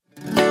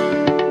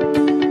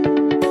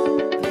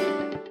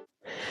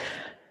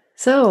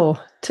 So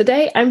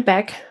today I'm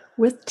back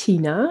with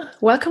Tina.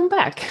 Welcome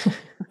back.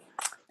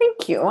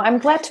 Thank you. I'm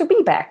glad to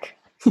be back.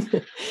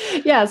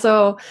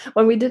 So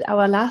when we did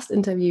our last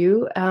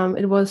interview,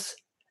 it was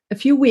a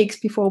few weeks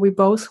before we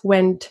both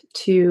went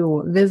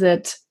to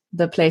visit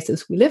the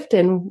places we lived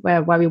in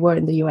while we were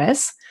in the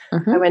US.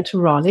 I went to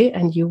Raleigh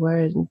and you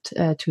went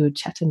to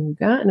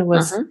Chattanooga, and it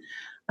was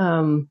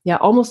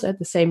almost at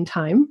the same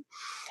time.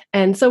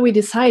 And so we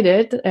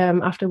decided,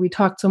 after we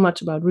talked so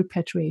much about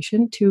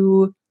repatriation,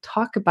 to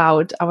talk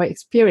about our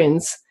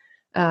experience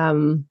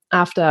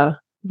after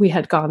we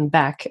had gone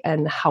back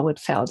and how it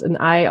felt. And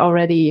I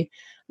already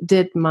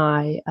did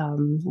my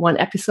one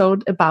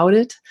episode about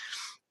it.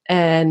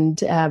 And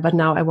but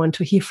now I want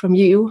to hear from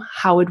you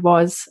how it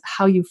was,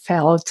 how you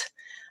felt,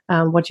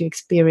 what you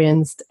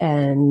experienced,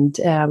 and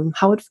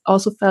how it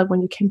also felt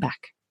when you came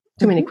back.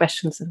 Too many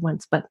questions at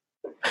once, but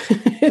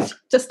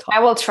just talk. I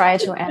will try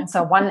to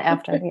answer one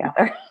after the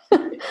other.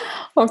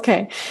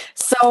 Okay.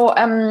 So,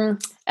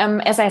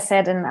 as I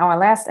said in our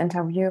last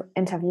interview,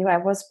 I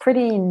was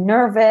pretty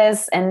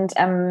nervous, and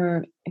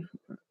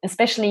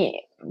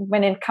especially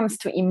when it comes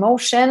to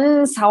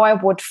emotions, how I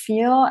would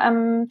feel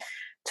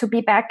to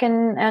be back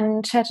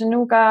in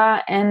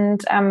Chattanooga.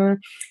 And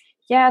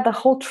the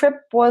whole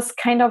trip was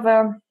kind of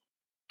a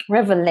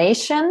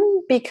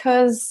revelation,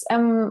 because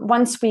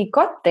once we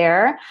got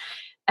there,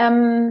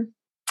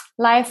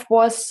 life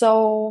was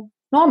so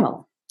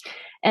normal.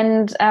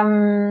 And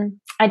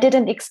I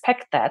didn't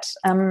expect that.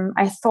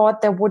 I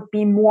thought there would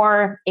be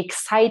more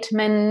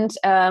excitement,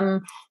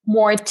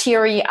 more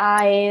teary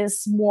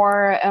eyes,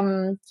 more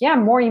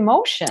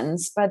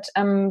emotions. But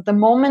the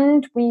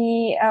moment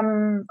we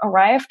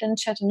arrived in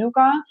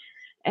Chattanooga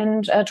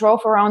and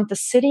drove around the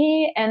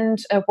city and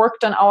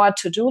worked on our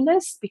to-do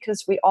list,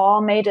 because we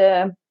all made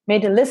a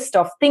list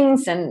of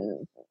things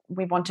and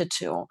we wanted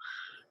to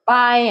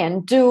buy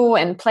and do,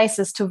 and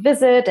places to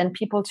visit and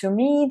people to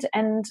meet,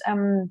 and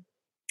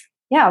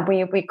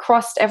we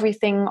crossed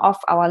everything off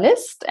our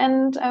list,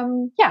 and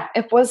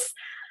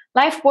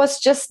life was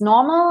just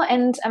normal.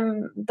 And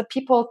the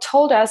people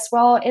told us,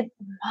 well,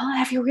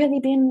 have you really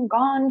been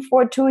gone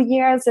for 2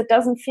 years? It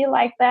doesn't feel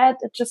like that.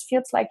 It just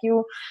feels like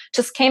you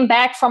just came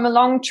back from a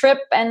long trip.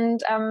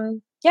 And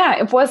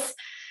it was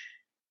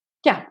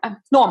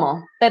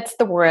normal. That's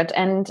the word.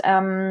 And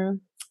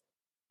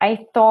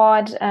I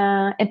thought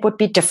it would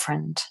be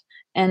different.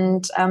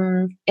 And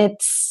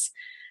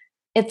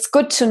it's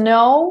good to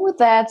know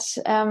that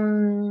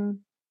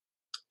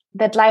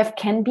that life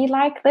can be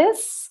like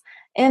this,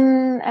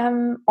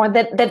 or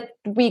that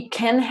we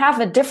can have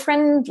a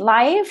different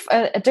life,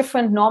 a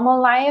different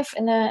normal life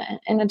in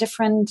a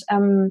different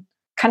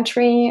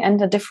country and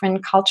a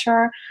different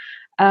culture.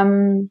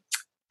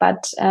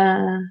 But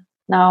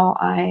now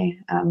I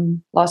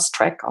lost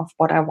track of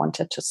what I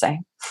wanted to say.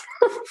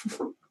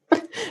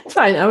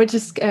 Fine, I would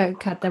just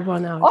cut that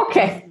one out.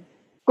 Okay,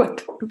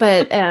 good.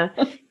 But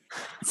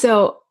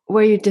so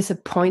were you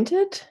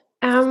disappointed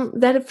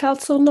that it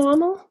felt so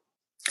normal?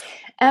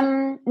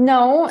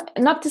 No,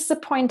 not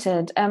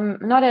disappointed.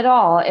 Not at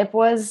all. It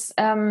was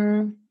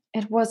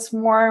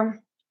more.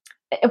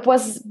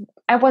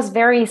 I was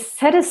very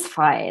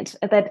satisfied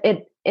that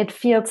it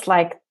feels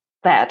like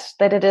that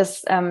it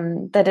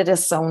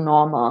is so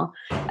normal.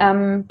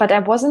 But I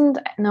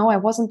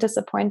wasn't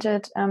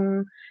disappointed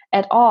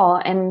at all,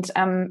 and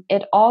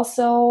it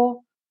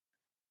also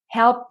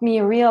helped me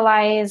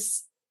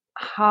realize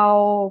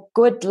how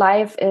good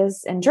life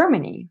is in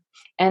Germany.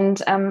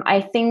 And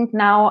I think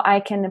now I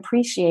can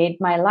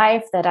appreciate my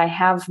life that I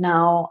have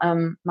now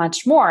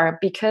much more,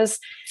 because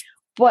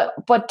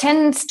what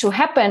tends to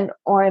happen,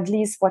 or at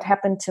least what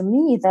happened to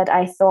me, that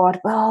I thought,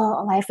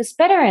 well, life is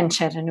better in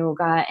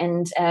Chattanooga,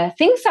 and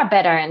things are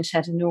better in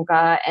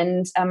Chattanooga,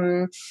 and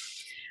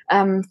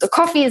the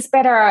coffee is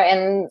better,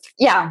 and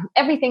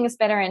everything is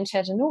better in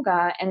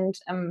Chattanooga. And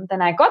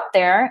then I got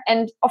there,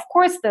 and of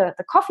course the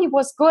coffee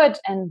was good,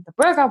 and the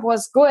burger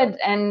was good,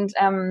 and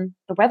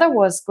the weather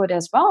was good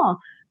as well.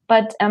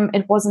 But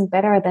it wasn't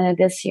better than it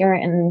is here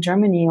in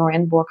Germany or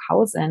in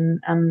Burghausen.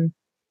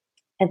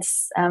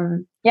 It's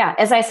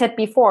as I said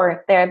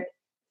before, there are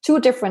two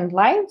different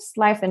lives: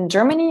 life in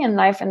Germany and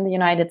life in the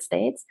United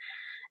States,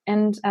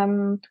 and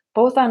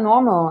both are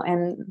normal,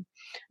 and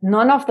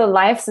none of the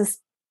lives is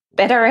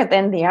better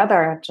than the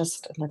other,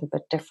 just a little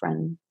bit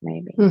different,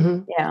 maybe.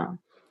 Mm-hmm.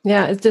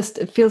 Yeah,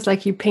 it feels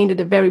like you painted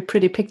a very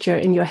pretty picture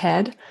in your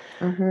head,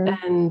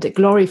 and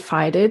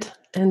glorified it.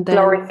 And then,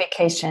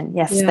 glorification,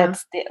 yes,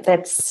 that's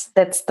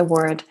the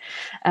word.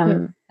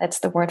 That's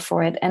the word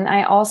for it. And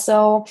I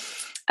also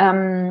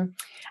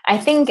I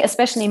think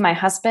especially my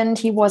husband,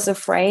 he was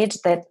afraid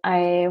that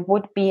I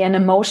would be an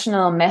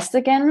emotional mess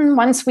again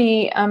once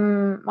we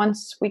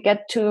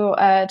get to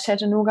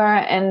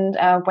Chattanooga, and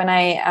when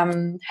I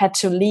had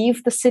to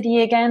leave the city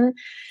again.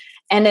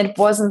 And it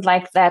wasn't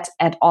like that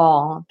at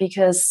all,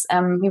 because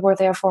we were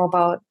there for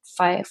about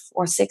 5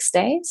 or 6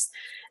 days.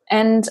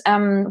 And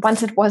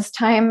once it was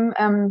time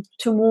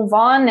to move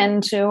on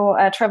and to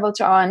travel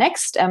to our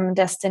next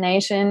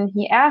destination,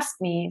 he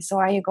asked me, so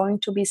are you going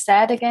to be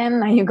sad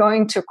again? Are you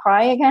going to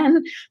cry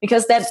again?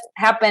 Because that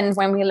happened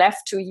when we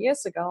left 2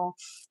 years ago.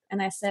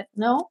 And I said,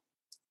 no,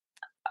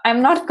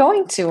 I'm not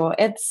going to.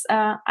 It's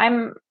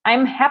I'm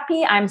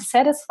happy, I'm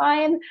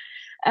satisfied,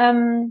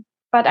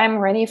 but I'm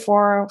ready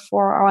for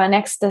our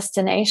next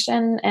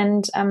destination.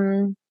 And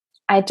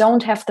I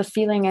don't have the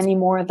feeling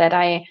anymore that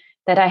I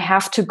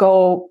have to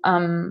go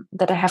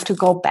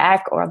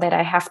back, or that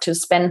I have to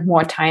spend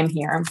more time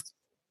here.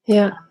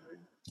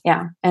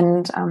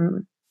 And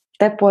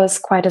that was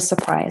quite a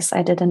surprise.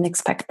 I didn't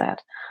expect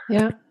that.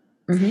 Yeah.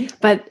 Mm-hmm.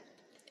 But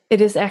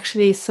it is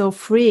actually so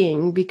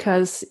freeing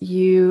because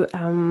you,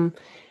 now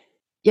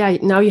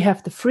you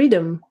have the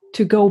freedom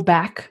to go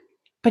back,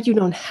 but you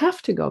don't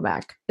have to go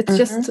back. It's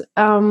just,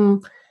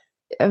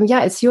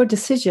 it's your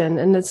decision.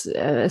 And it's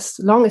as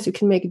long as you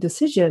can make a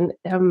decision,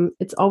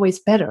 it's always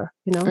better,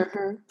 you know?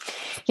 Mm-hmm.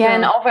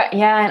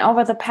 And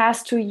over the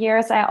past 2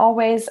 years, I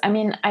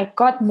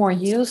got more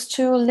used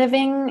to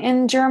living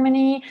in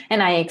Germany,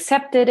 and I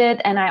accepted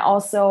it. And I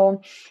also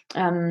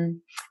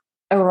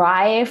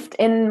arrived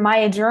in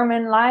my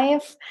German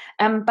life.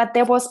 But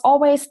there was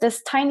always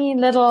this tiny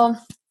little,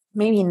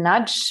 maybe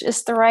nudge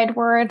is the right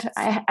word.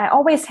 I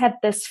always had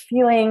this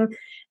feeling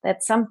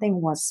that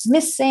something was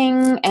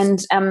missing,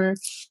 and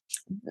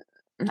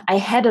I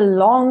had a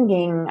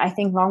longing. I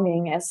think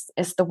longing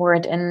is the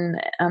word in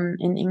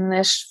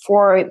English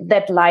for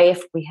that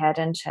life we had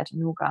in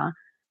Chattanooga,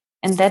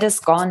 and that is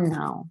gone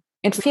now.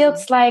 It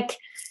feels like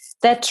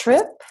that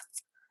trip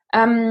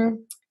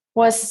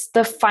was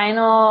the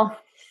final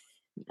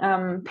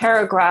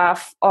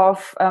paragraph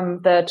of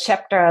the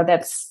chapter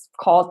that's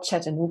called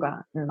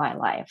Chattanooga in my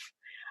life.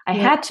 I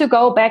had to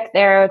go back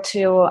there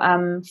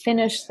to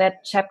finish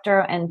that chapter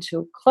and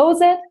to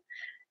close it,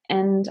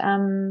 and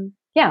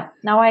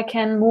now I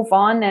can move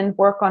on and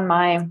work on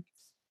my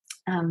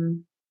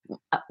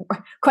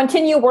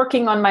continue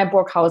working on my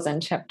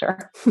Burghausen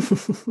chapter.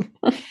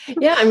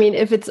 Yeah, I mean,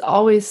 if it's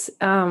always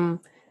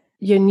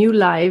your new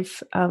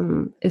life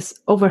is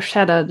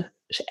overshadowed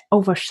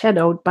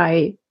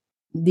by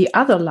the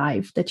other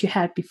life that you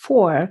had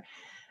before,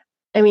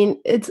 I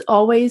mean, it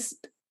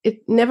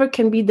never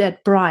can be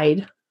that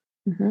bright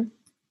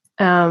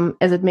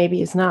as it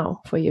maybe is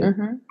now for you.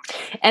 Mm-hmm.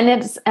 And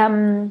it's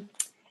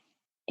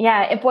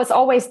it was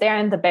always there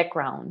in the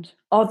background.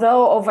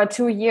 Although over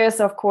 2 years,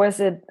 of course,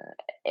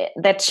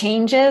 that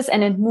changes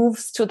and it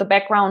moves to the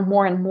background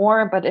more and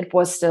more, but it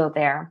was still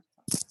there.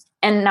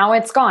 And now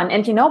it's gone.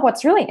 And you know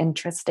what's really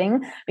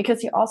interesting,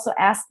 because you also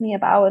asked me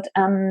about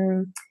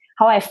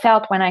how I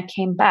felt when I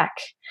came back.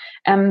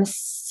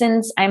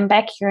 Since I'm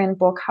back here in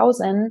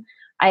Burghausen,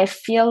 I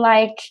feel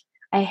like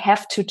I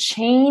have to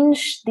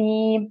change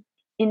the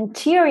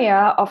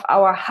interior of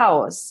our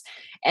house.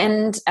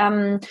 And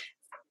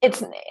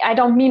I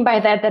don't mean by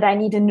that I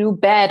need a new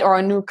bed or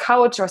a new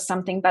couch or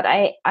something, but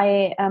I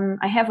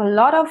have a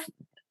lot of,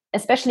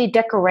 especially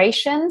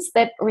decorations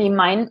that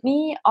remind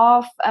me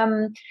of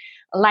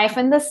life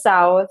in the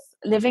South,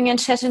 living in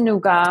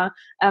Chattanooga.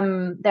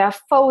 There are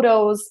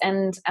photos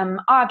and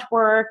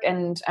artwork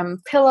and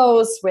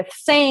pillows with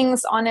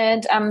sayings on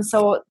it.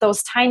 So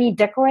those tiny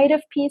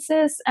decorative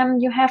pieces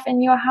you have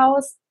in your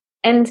house.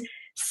 And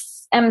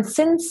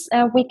since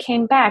we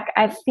came back,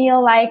 I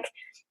feel like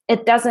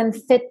it doesn't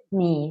fit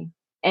me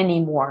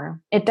anymore.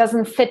 It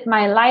doesn't fit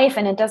my life,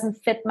 and it doesn't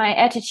fit my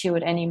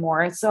attitude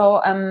anymore.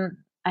 So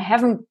I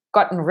haven't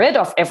gotten rid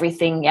of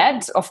everything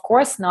yet, of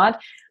course not,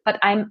 but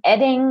I'm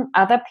adding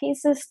other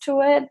pieces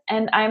to it.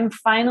 And I'm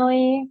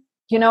finally,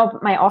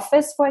 my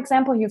office, for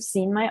example, you've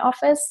seen my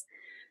office.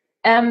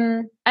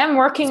 I'm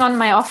working on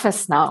my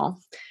office now.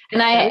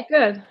 And Very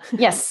good.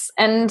 Yes.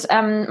 And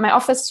my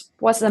office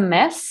was a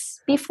mess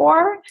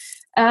before.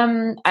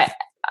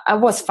 I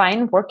was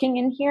fine working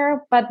in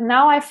here, but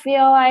now I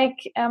feel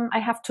like I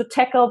have to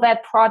tackle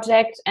that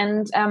project,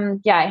 and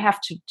I have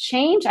to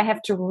change. I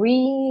have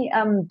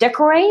to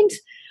decorate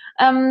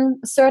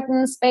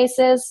certain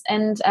spaces,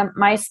 and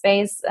my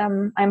space.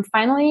 I'm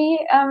finally,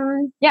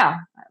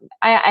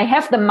 I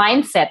have the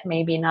mindset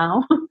maybe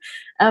now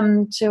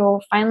to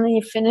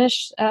finally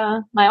finish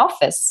my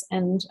office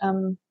and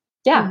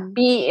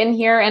be in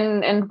here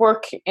and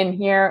work in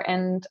here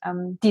and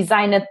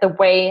design it the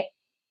way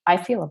I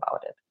feel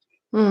about it.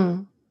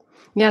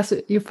 Yeah,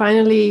 so you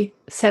finally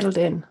settled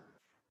in.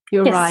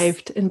 You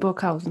arrived in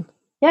Burghausen.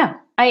 Yeah,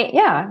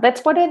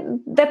 that's what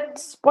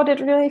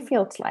it really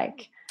feels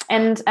like.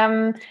 And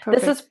I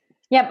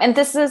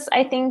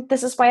think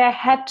this is why I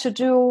had to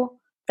do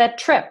that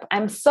trip.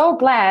 I'm so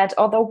glad,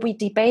 although we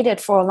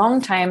debated for a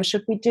long time,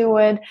 should we do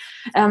it?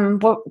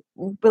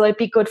 Will it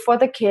be good for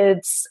the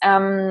kids?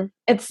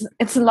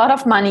 It's a lot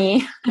of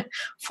money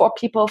for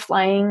people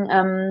flying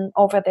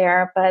over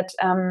there, but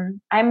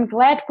I'm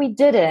glad we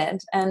did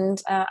it.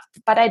 And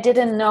but I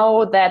didn't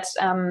know that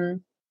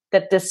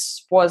that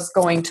this was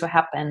going to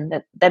happen.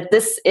 That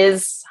this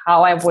is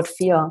how I would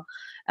feel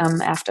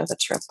after the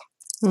trip.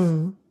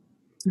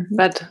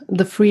 But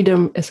the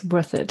freedom is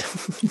worth it.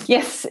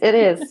 Yes, it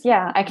is.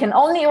 Yeah, I can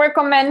only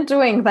recommend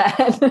doing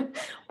that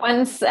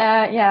once.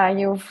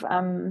 You've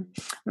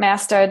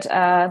mastered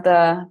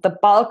the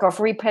bulk of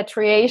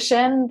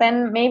repatriation.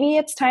 Then maybe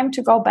it's time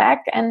to go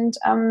back and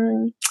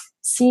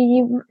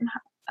see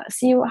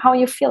how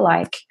you feel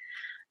like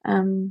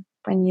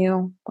when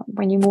you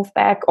move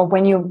back, or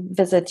when you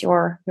visit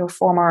your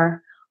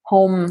former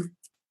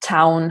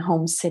hometown,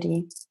 home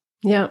city.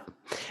 Yeah,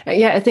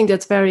 I think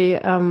that's very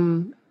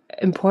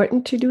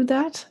important to do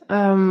that,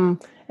 and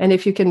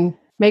if you can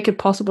make it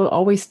possible,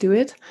 always do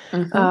it.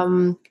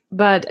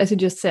 But as you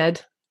just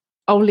said,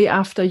 only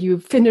after you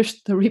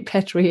finish the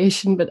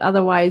repatriation, but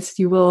otherwise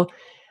you will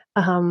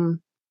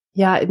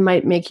it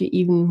might make you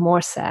even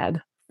more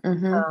sad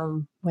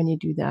when you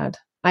do that.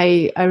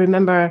 I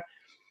remember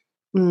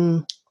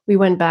we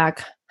went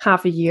back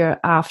half a year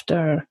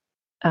after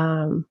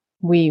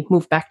we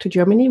moved back to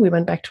Germany. We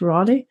went back to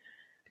Raleigh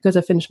because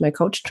I finished my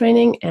coach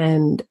training,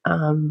 and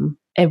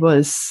it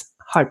was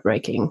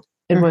heartbreaking.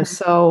 It was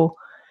so,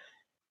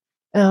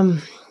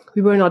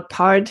 we were not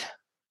part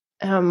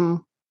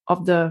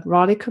of the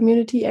Raleigh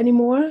community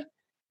anymore.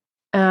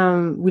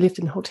 We lived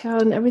in a hotel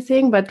and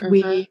everything, but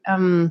we,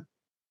 on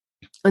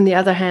the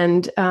other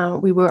hand,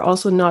 we were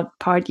also not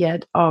part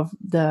yet of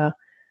the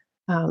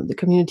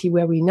community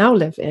where we now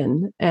live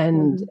in.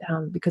 And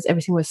because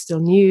everything was still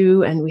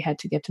new and we had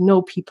to get to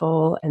know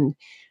people, and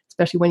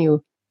especially when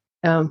you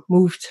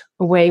moved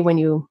away when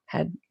you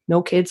had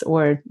no kids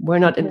or were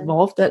not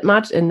involved that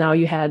much, and now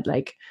you had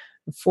like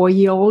a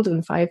 4-year-old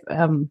and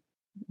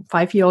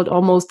 5-year-old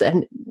almost,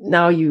 and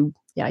now you're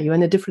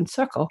in a different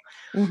circle.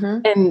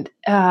 And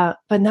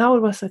but now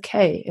it was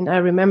okay. And I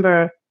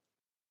remember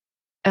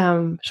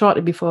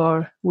shortly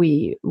before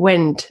we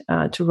went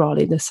to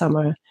Raleigh this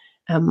summer,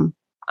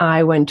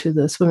 I went to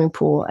the swimming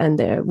pool, and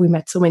there we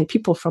met so many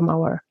people from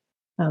our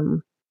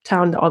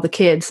town, all the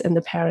kids and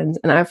the parents,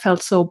 and I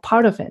felt so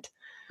part of it.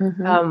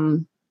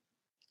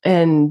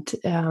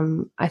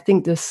 I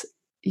think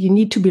you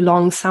need to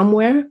belong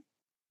somewhere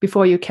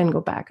before you can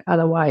go back.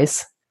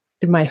 Otherwise,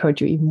 it might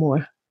hurt you even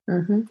more.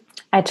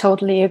 I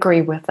totally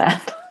agree with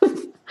that.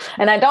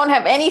 And I don't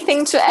have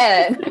anything to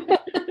add.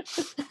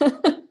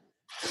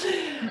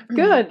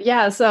 Good.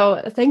 Yeah.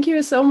 So thank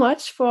you so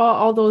much for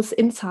all those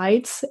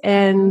insights,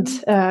 and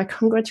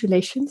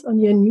congratulations on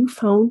your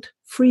newfound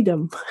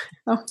freedom.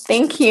 Oh,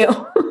 thank you.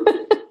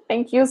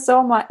 Thank you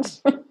so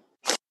much.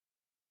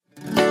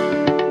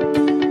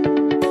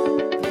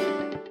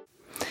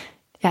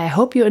 Yeah, I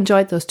hope you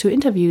enjoyed those 2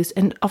 interviews.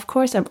 And of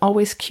course, I'm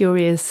always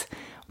curious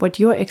what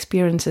your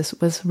experiences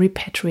with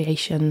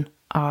repatriation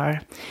are.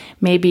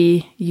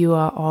 Maybe you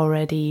are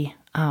already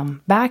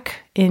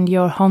back in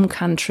your home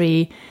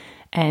country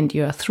and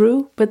you're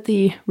through with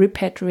the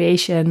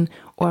repatriation,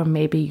 or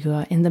maybe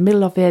you're in the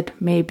middle of it.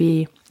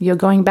 Maybe you're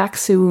going back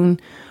soon,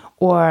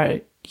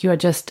 or you're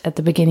just at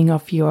the beginning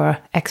of your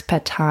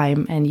expat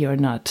time and you're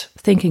not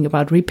thinking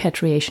about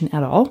repatriation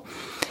at all.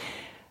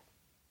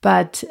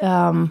 But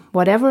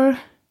whatever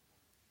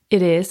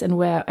it is and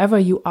wherever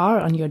you are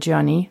on your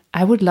journey,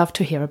 I would love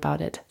to hear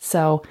about it.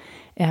 So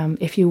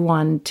if you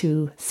want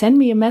to send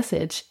me a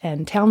message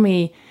and tell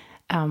me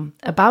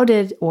about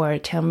it, or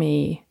tell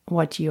me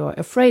what you're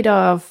afraid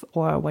of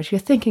or what you're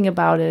thinking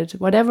about it,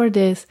 whatever it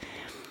is,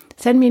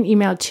 send me an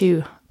email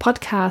to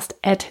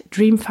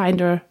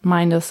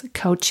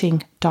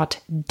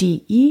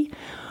podcast@dreamfinder-coaching.de,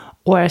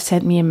 or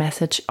send me a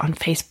message on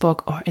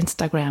Facebook or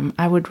Instagram.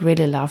 I would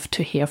really love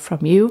to hear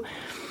from you.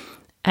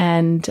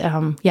 And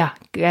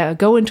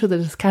go into the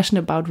discussion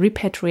about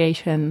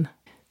repatriation,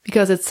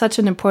 because it's such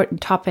an important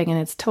topic and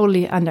it's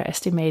totally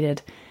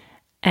underestimated.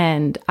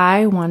 And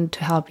I want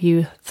to help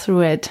you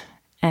through it.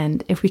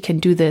 And if we can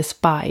do this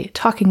by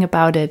talking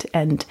about it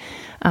and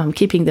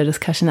keeping the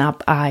discussion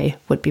up, I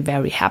would be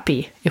very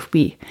happy if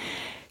we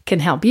can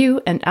help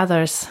you and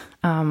others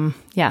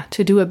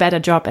to do a better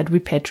job at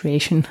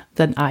repatriation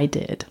than I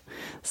did.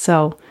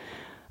 So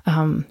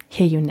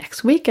hear you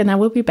next week, and I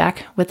will be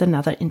back with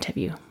another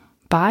interview.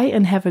 Bye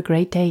and have a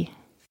great day.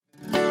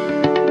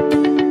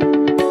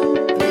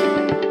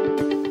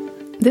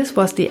 This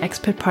was the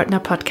Expat Partner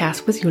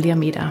Podcast with Julia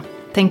Mieder.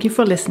 Thank you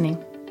for listening.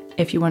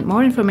 If you want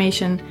more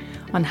information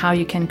on how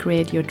you can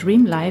create your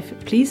dream life,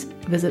 please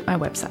visit my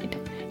website.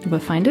 You will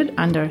find it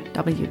under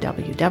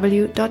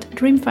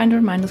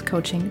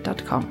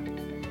www.dreamfinder-coaching.com.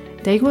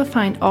 There you will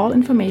find all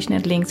information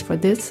and links for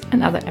this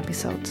and other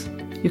episodes.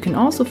 You can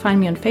also find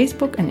me on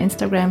Facebook and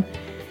Instagram,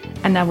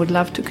 and I would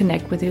love to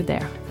connect with you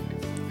there.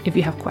 If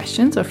you have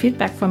questions or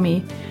feedback for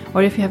me,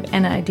 or if you have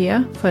an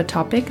idea for a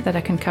topic that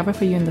I can cover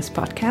for you in this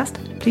podcast,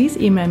 please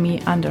email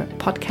me under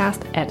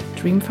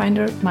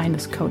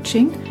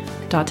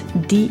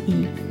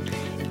podcast@dreamfinder-coaching.de.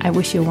 I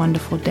wish you a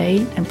wonderful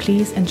day, and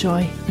please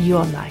enjoy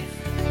your life.